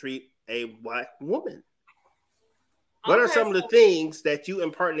how to treat a black woman. What are some of the things that you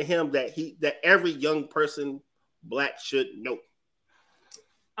impart to him that every young person black should know?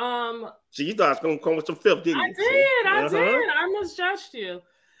 So you thought I was gonna come with some filth, didn't you? I did. I misjudged you.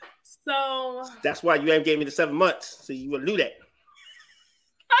 So that's why you ain't gave me the 7 months. So you would do that.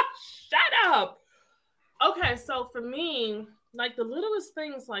 Shut up. Okay, so for me, like the littlest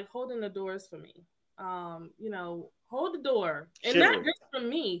things, like holding the doors for me. Hold the door, and not just for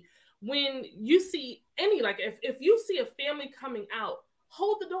me. When you see if you see a family coming out,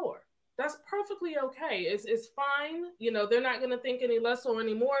 hold the door. That's perfectly okay. It's fine. They're not going to think any less or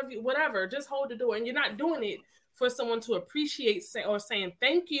any more of you, whatever. Just hold the door. And you're not doing it for someone to appreciate or saying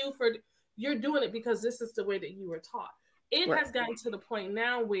thank you for, you're doing it because this is the way that you were taught. It has gotten to the point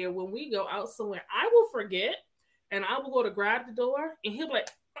now where when we go out somewhere, I will forget and I will go to grab the door and he'll be like,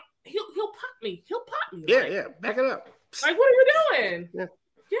 he'll pop me. He'll pop me. Yeah, back it up. Like, what are you doing?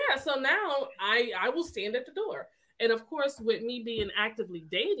 Yeah. So now I will stand at the door. And of course, with me being actively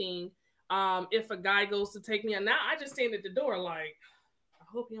dating, if a guy goes to take me out now, I just stand at the door like, I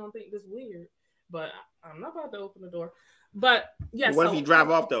hope you don't think this weird, but I'm not about to open the door. But yeah. What if you drive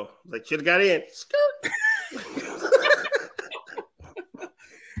off though? Like, should have got in.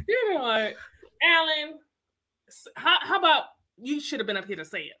 You know what, Alan? How about you should have been up here to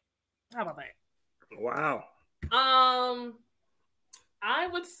say it? How about that? Wow. I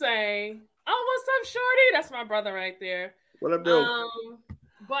would say, what's up, Shorty? That's my brother right there. What up, dude?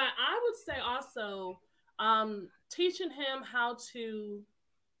 But I would say also, teaching him how to.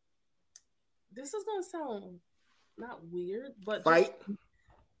 This is gonna sound not weird, but fight.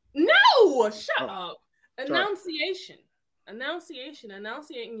 No, shut up.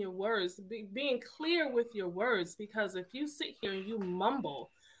 Enunciating your words, being clear with your words, because if you sit here and you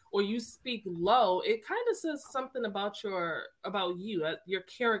mumble or you speak low, it kind of says something about you, your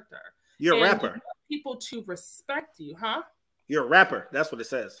character. You're a rapper. You want people to respect you, huh? You're a rapper. That's what it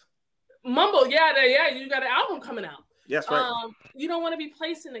says. Mumble, yeah. You got an album coming out. Yes, right. You don't want to be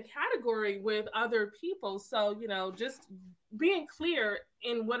placed in a category with other people, so just being clear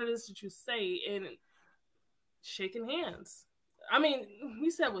in what it is that you say and shaking hands. I mean, we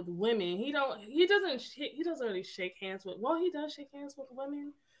said with women, he doesn't really shake hands with. Well, he does shake hands with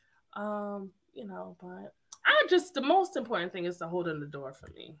women, but the most important thing is to hold in the door for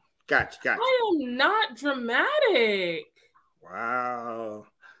me. Gotcha. I am not dramatic. Wow.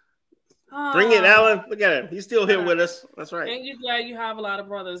 Bring it, Alan. Look at him. He's still here with us. That's right. And you're glad you have a lot of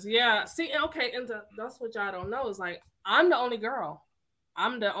brothers. Yeah. See, okay, and that's what y'all don't know is like I'm the only girl.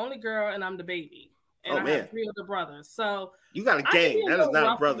 I'm the only girl, and I'm the baby. And I have 3 other brothers. So you got a gang. That is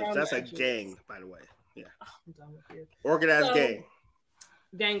not brothers. That's a gang, by the way. Yeah. I'm done with you. Organized gang.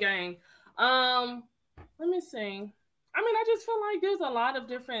 Gang. Let me see. I mean, I just feel like there's a lot of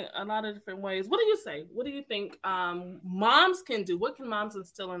different ways. What do you say? What do you think moms can do? What can moms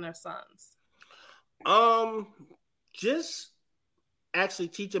instill in their sons? Just actually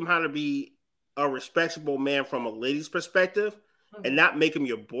teach them how to be a respectable man from a lady's perspective, and not make him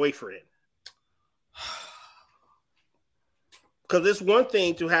your boyfriend. Because it's one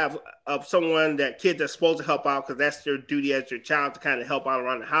thing to have someone that kid that's supposed to help out because that's their duty as your child to kind of help out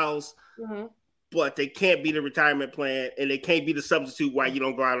around the house. Mm-hmm. But they can't be the retirement plan, and they can't be the substitute why you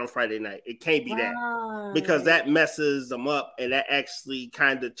don't go out on Friday night. It can't be that, because that messes them up, and that actually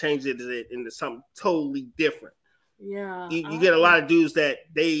kind of changes it into something totally different. Yeah, you get a lot of dudes that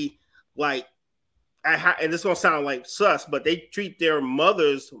they like, and this gonna sound like sus, but they treat their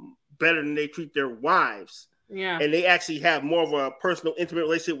mothers better than they treat their wives. Yeah, and they actually have more of a personal, intimate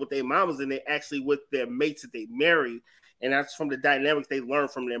relationship with their mamas than they actually with their mates that they marry, and that's from the dynamics they learn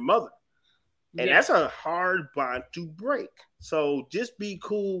from their mother. And that's a hard bond to break. So just be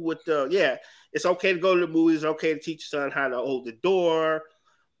cool with it's okay to go to the movies. It's okay to teach your son how to hold the door.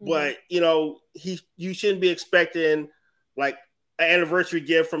 But, you shouldn't be expecting like an anniversary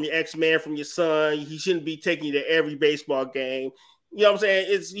gift from your ex-man, from your son. He shouldn't be taking you to every baseball game. You know what I'm saying?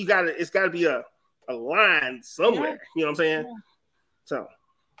 It's got to be a line somewhere. Yeah. You know what I'm saying? Yeah. So.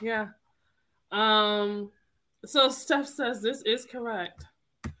 Yeah. So Steph says this is correct.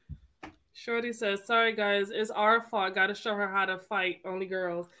 Shorty says, sorry, guys, it's our fault. Got to show her how to fight. Only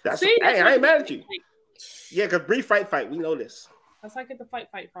girls. I ain't mad at you. Yeah, because Bree fight. We know this. That's where I get the fight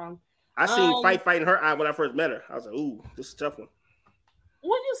from. I seen fight in her eye when I first met her. I was like, ooh, this is a tough one.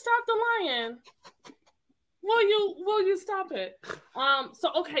 Will you stop the lying? Will you stop it?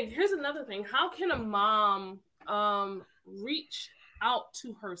 So, okay, here's another thing. How can a mom reach out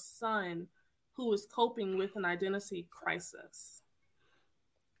to her son who is coping with an identity crisis?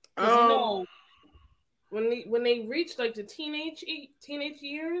 When they reach like the teenage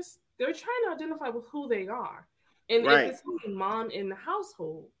years, they're trying to identify with who they are, and if it's a mom in the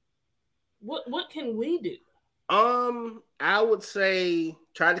household, what can we do? I would say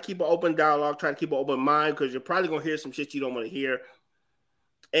try to keep an open dialogue, try to keep an open mind, because you're probably gonna hear some shit you don't want to hear,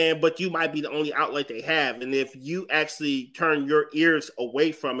 but you might be the only outlet they have, and if you actually turn your ears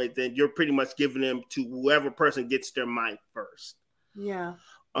away from it, then you're pretty much giving them to whoever person gets their mind first. Yeah.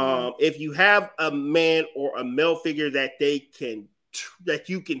 If you have a man or a male figure that that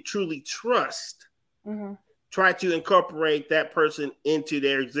you can truly trust, try to incorporate that person into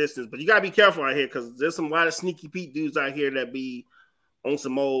their existence. But you gotta be careful out here, because there's a lot of sneaky Pete dudes out here that be on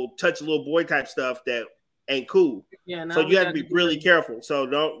some old touch a little boy type stuff ain't cool. Yeah, so you have to be really careful. So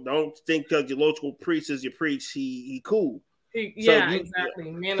don't think because your local priest is your priest, he cool.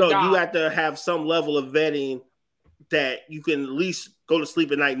 Exactly. Man so of God. You have to have some level of vetting that you can at least go to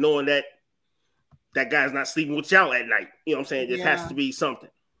sleep at night knowing that guy's not sleeping with y'all at night. You know what I'm saying? It just has to be something.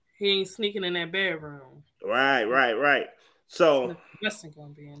 He ain't sneaking in that bedroom. Right. So nothing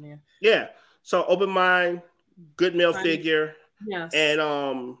gonna be in there. Yeah. So open mind, good male figure. Yes.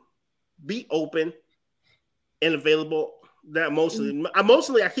 And be open and available. That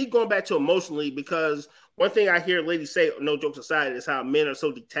emotionally, I keep going back to emotionally because one thing I hear ladies say, no jokes aside, is how men are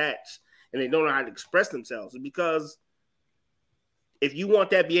so detached and they don't know how to express themselves. Because if you want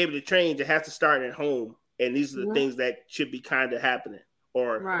that to be able to change, it has to start at home. And these are the things that should be kind of happening,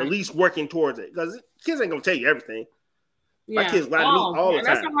 or at least working towards it. Because kids ain't gonna tell you everything. My kids lie to me all the time.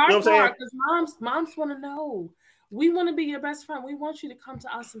 That's the hard part because moms want to know. We want to be your best friend. We want you to come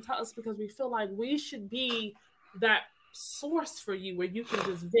to us and tell us because we feel like we should be that source for you where you can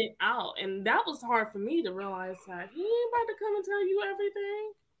just vent out. And that was hard for me to realize that he ain't about to come and tell you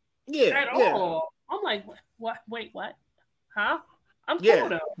everything. At all. I'm like, what? Wait, what? Huh? I'm cool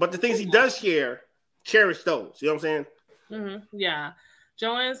though. But the things he does share, cherish those. You know what I'm saying? Mm-hmm. Yeah.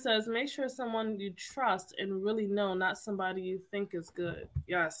 Joanne says, make sure someone you trust and really know, not somebody you think is good.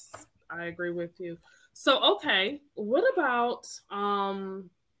 Yes, I agree with you. So, okay, what about,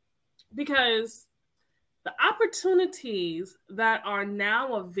 because the opportunities that are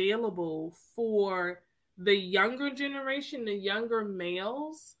now available for the younger generation, the younger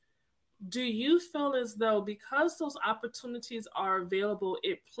males, do you feel as though because those opportunities are available,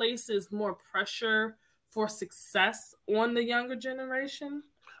 it places more pressure for success on the younger generation?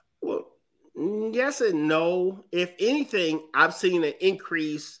 Well, yes and no. If anything, I've seen an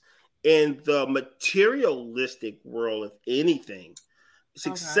increase in the materialistic world, if anything.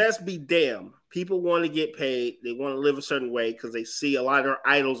 Success be damned. People want to get paid. They want to live a certain way because they see a lot of their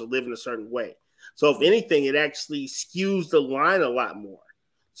idols are living a certain way. So if anything, it actually skews the line a lot more.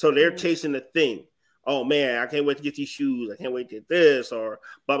 So they're chasing the thing. Oh man, I can't wait to get these shoes. I can't wait to get this, or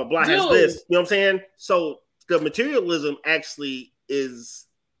blah blah blah has this. You know what I'm saying? So the materialism actually is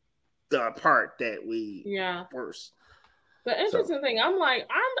the part that we worse. The interesting thing, I'm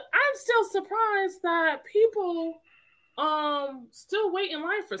still surprised that people still wait in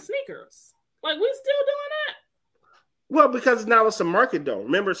line for sneakers. Like, we still doing that? Well, because now it's a market though.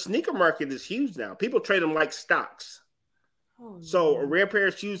 Remember, sneaker market is huge now. People trade them like stocks. So a rare pair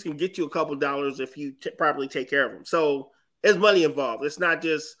of shoes can get you a couple dollars if you properly take care of them. So there's money involved. It's not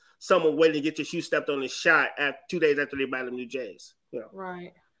just someone waiting to get your shoe stepped on and shot 2 days after they buy the new J's. You know?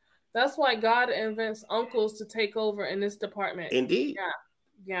 Right. That's why God invents uncles to take over in this department. Indeed.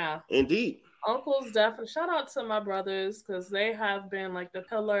 Yeah. Indeed. Uncles definitely. Shout out to my brothers because they have been like the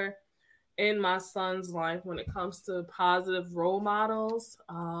pillar in my son's life when it comes to positive role models.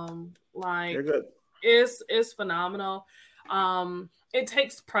 They're good. It's phenomenal. It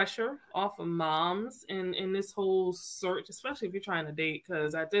takes pressure off of moms in this whole search, especially if you're trying to date,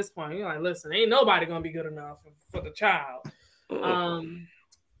 because at this point you're like, listen, ain't nobody gonna be good enough for the child.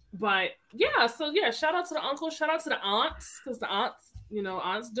 But shout out to the uncles, shout out to the aunts, because the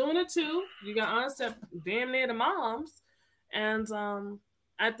aunts doing it too. You got aunts that damn near the moms, and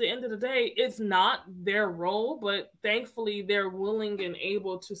at the end of the day, it's not their role, but thankfully they're willing and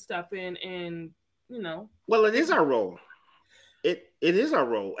able to step in and Well, it is our role. It is our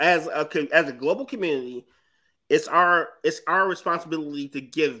role as a global community. It's our responsibility to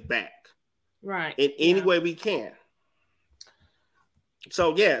give back, right, in any way we can.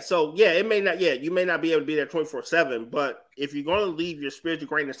 So it may not. Yeah, you may not be able to be there 24/7, but if you're going to leave your spiritual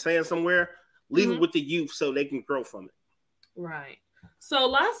grain of sand somewhere, leave it with the youth so they can grow from it. Right. So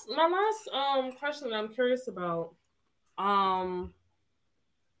my last question that I'm curious about,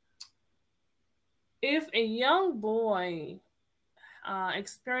 if a young boy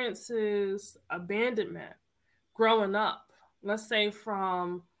experiences abandonment growing up, let's say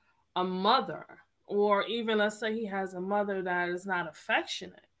from a mother, or even let's say he has a mother that is not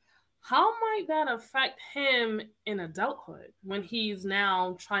affectionate, how might that affect him in adulthood when he's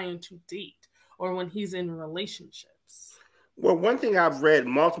now trying to date or when he's in relationships? Well, one thing I've read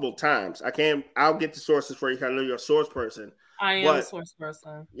multiple times, I'll get the sources for you. I know you're a source person. I am a source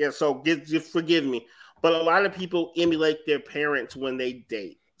person. Yeah, so just forgive me. But a lot of people emulate their parents when they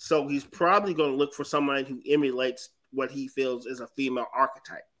date. So he's probably going to look for somebody who emulates what he feels is a female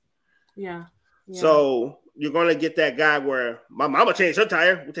archetype. Yeah. So you're going to get that guy where my mama changed her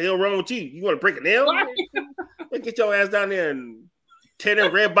tire. What the hell wrong with you? You want to break a nail? Get your ass down there and tear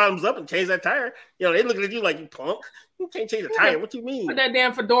them red bottoms up and change that tire. You know, they looking at you like, you punk. You can't change the tire. What you mean? Put that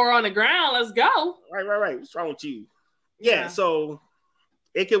damn fedora on the ground. Let's go. Right. What's wrong with you? Yeah. So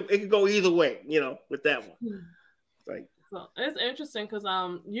it could go either way, you know, with that one. Like, so it's interesting because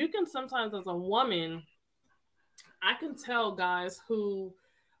you can sometimes, as a woman, I can tell guys who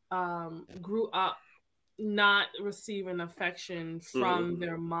grew up not receiving affection from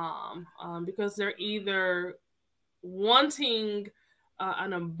their mom because they're either wanting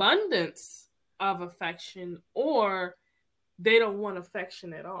an abundance of affection or they don't want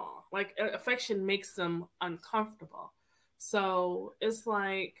affection at all. Like, affection makes them uncomfortable. So it's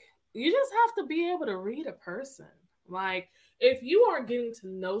like you just have to be able to read a person. Like, if you are getting to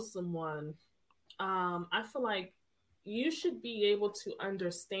know someone, I feel like you should be able to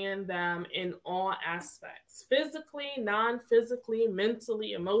understand them in all aspects, physically, non-physically,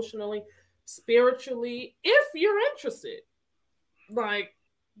 mentally, emotionally, spiritually, if you're interested. Like,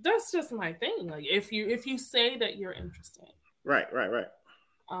 that's just my thing. Like, if you say that you're interested. Right.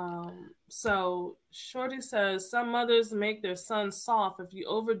 So Shorty says some mothers make their sons soft. If you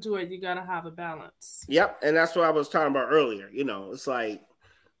overdo it, you gotta have a balance. Yep, and that's what I was talking about earlier. You know, it's like,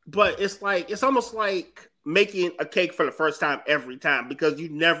 but it's almost like making a cake for the first time every time because you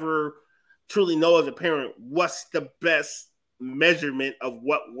never truly know as a parent what's the best measurement of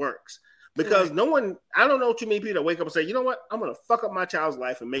what works. Because no one, I don't know too many people that wake up and say, you know what, I'm going to fuck up my child's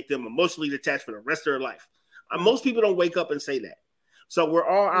life and make them emotionally detached for the rest of their life. Most people don't wake up and say that. So we're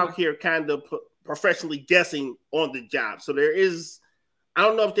all out here kind of professionally guessing on the job. So there is, I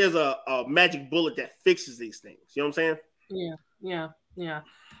don't know if there's a magic bullet that fixes these things. You know what I'm saying? Yeah.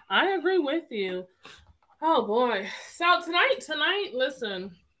 I agree with you. Oh boy. So tonight,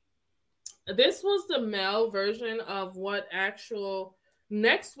 listen, this was the male version of what actual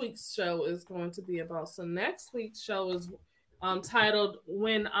next week's show is going to be about. So next week's show is titled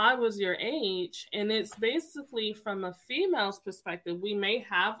When I Was Your Age, and it's basically from a female's perspective. We may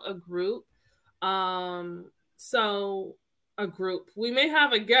have a group. We may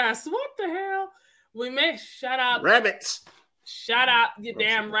have a guest. What the hell? We may shout out rabbits. Shout out you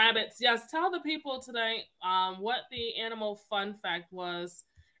damn rabbits. Yes, tell the people today what the animal fun fact was,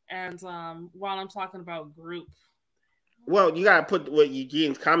 and while I'm talking about group. Well, you gotta put what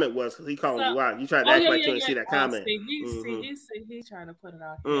Eugene's comment was because he called you out. You tried to act like you didn't see that comment. He's trying to put it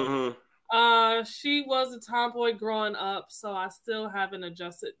out. She was a tomboy growing up, so I still haven't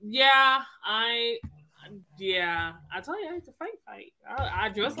adjusted. I tell you, I hate to fight. I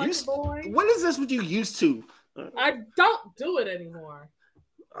dress like a boy. What is this? What you used to? I don't do it anymore.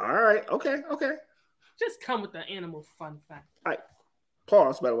 All right. Okay. Just come with the animal fun fact. All right.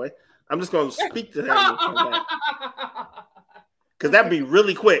 Pause, by the way. I'm just going to speak to that because that'd be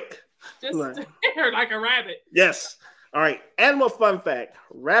really quick. Just stare like a rabbit. Yes. All right. Animal fun fact.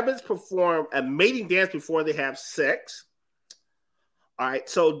 Rabbits perform a mating dance before they have sex. All right.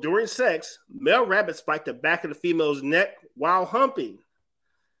 So during sex, male rabbits bite the back of the female's neck while humping.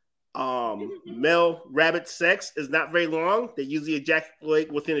 Male rabbit sex is not very long. They usually ejaculate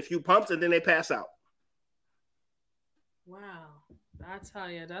within a few pumps and then they pass out. Wow. I tell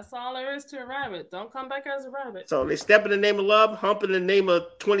you, that's all there is to a rabbit. Don't come back as a rabbit. So they step in the name of love, hump in the name of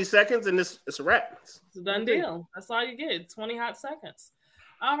 20 seconds, and it's a wrap. It's a done deal. That's all you get, 20 hot seconds.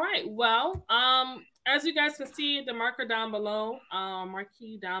 All right. Well, as you guys can see, the marker down below,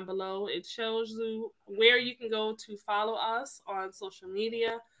 marquee down below, it shows you where you can go to follow us on social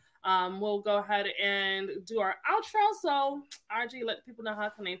media. We'll go ahead and do our outro. So, RG, let people know how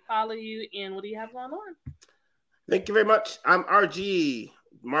can they follow you and what do you have going on? Thank you very much. I'm RG,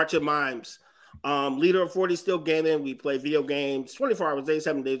 March of Mimes, leader of 40 Still Gaming. We play video games 24 hours a day,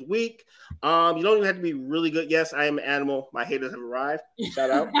 7 days a week. You don't even have to be really good. Yes, I am an animal. My haters have arrived. Shout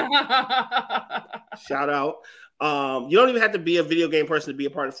out. Shout out. You don't even have to be a video game person to be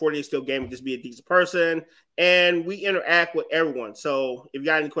a part of 40 Still Gaming. Just be a decent person. And we interact with everyone. So if you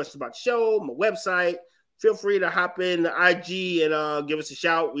got any questions about the show, my website, feel free to hop in the IG and give us a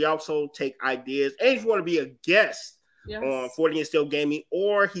shout. We also take ideas. And if you want to be a guest on 40 and Still Gaming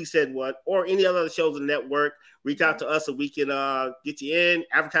or He Said What or any other shows in the network, reach out to us so we can get you in,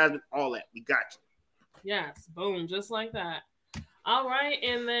 advertisement, all that. We got you. Yes. Boom. Just like that. All right.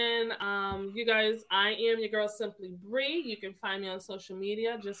 And then you guys, I am your girl, Simply Bree. You can find me on social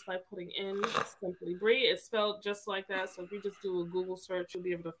media just by putting in Simply Bree. It's spelled just like that. So if you just do a Google search, you'll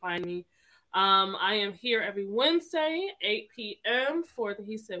be able to find me. I am here every Wednesday, 8 p.m. for the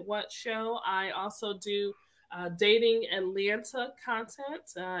He Said What show. I also do Dating Atlanta content.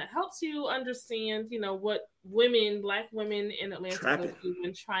 It helps you understand, what Black women in Atlanta go through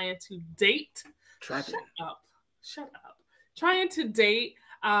when trying to date. Shut up. trying to date,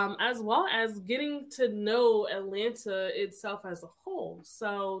 as well as getting to know Atlanta itself as a whole.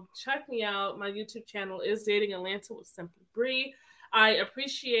 So check me out. My YouTube channel is Dating Atlanta with Simply Bree. I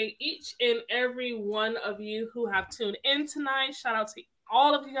appreciate each and every one of you who have tuned in tonight. Shout out to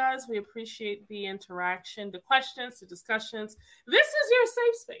all of you guys. We appreciate the interaction, the questions, the discussions. This is your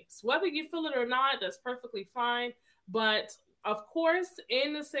safe space. Whether you feel it or not, that's perfectly fine. But of course,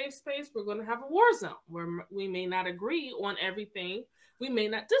 in the safe space, we're going to have a war zone where we may not agree on everything. We may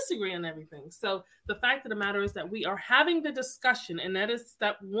not disagree on everything. So the fact of the matter is that we are having the discussion, and that is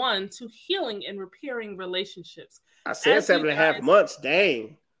step one to healing and repairing relationships. I said 7.5 months.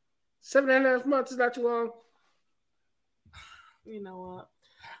 Dang. 7.5 months is not too long. You know what?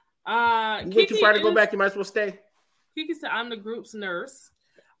 You went too far to go back. You might as well stay. Kiki said, I'm the group's nurse.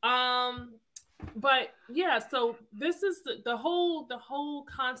 But yeah, so this is the whole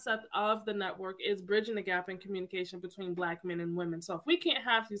concept of the network is bridging the gap in communication between Black men and women. So if we can't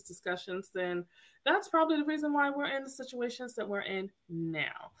have these discussions, then that's probably the reason why we're in the situations that we're in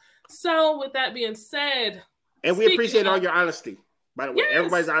now. So with that being said, and we appreciate all your honesty. By the way,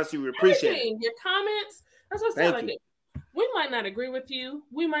 everybody's honesty, we appreciate it. Your comments. That's what I said. We might not agree with you.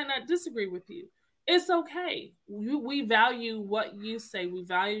 We might not disagree with you. It's okay. We value what you say. We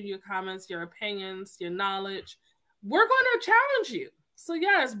value your comments, your opinions, your knowledge. We're going to challenge you. So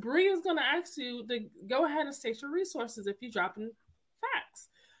yes, Bree is going to ask you to go ahead and state your resources if you're dropping facts.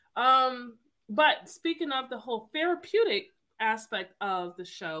 But speaking of the whole therapeutic aspect of the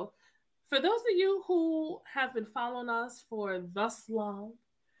show, for those of you who have been following us for thus long,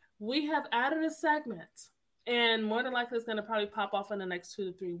 we have added a segment, and more than likely it's going to probably pop off in the next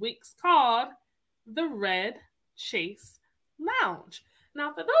 2 to 3 weeks, called the Red Chase Lounge.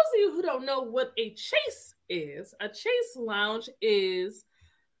 Now, for those of you who don't know what a chase lounge is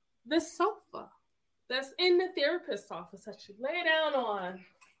the sofa that's in the therapist's office that you lay down on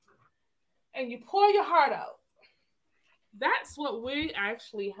and you pour your heart out. That's what we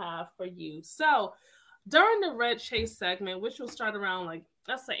actually have for you. So during the Red Chase segment, which will start around like,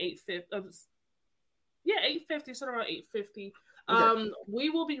 let's say 8:50, 8:50, sort of around 8:50. Okay. We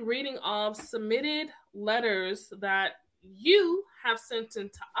will be reading off submitted letters that you have sent in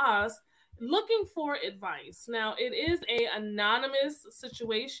to us looking for advice. Now, it is an anonymous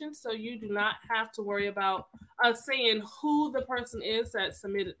situation, so you do not have to worry about us saying who the person is that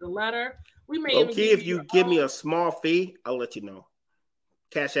submitted the letter. We may if you give me a small fee, I'll let you know.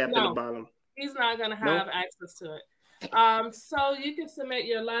 Cash App at the bottom. He's not going to have access to it. So you can submit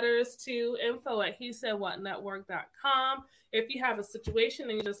your letters to info@hesaidwhatnetwork.com if you have a situation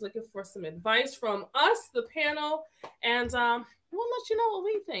and you're just looking for some advice from us, the panel, and we'll let you know what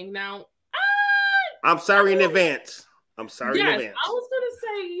we think. Now, I'm sorry in advance. I was going to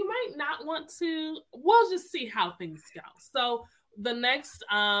say you might not want to. We'll just see how things go. So the next,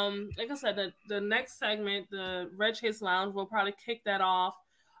 like I said, the next segment, the Red Chase Lounge, we'll probably kick that off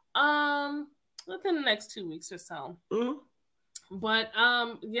within the next 2 weeks or so. Mm-hmm. But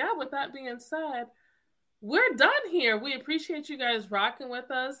with that being said, we're done here. We appreciate you guys rocking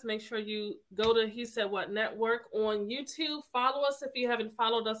with us. Make sure you go to He Said What Network on YouTube. Follow us if you haven't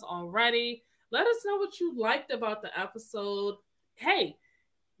followed us already. Let us know what you liked about the episode. Hey,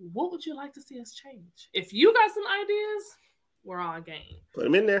 what would you like to see us change? If you got some ideas, we're all game. Put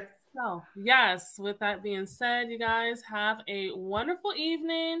them in there. So, yes, with that being said, you guys have a wonderful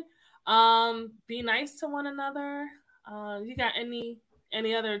evening. Be nice to one another. You got any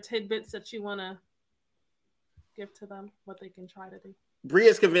other tidbits that you want to give to them, what they can try to do? Bree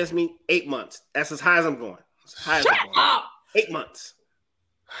has convinced me 8 months. That's as high as I'm going. Shut up! 8 months.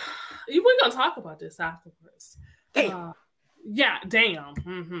 We're going to talk about this afterwards. Damn. Damn.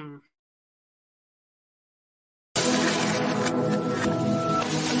 Mm-hmm.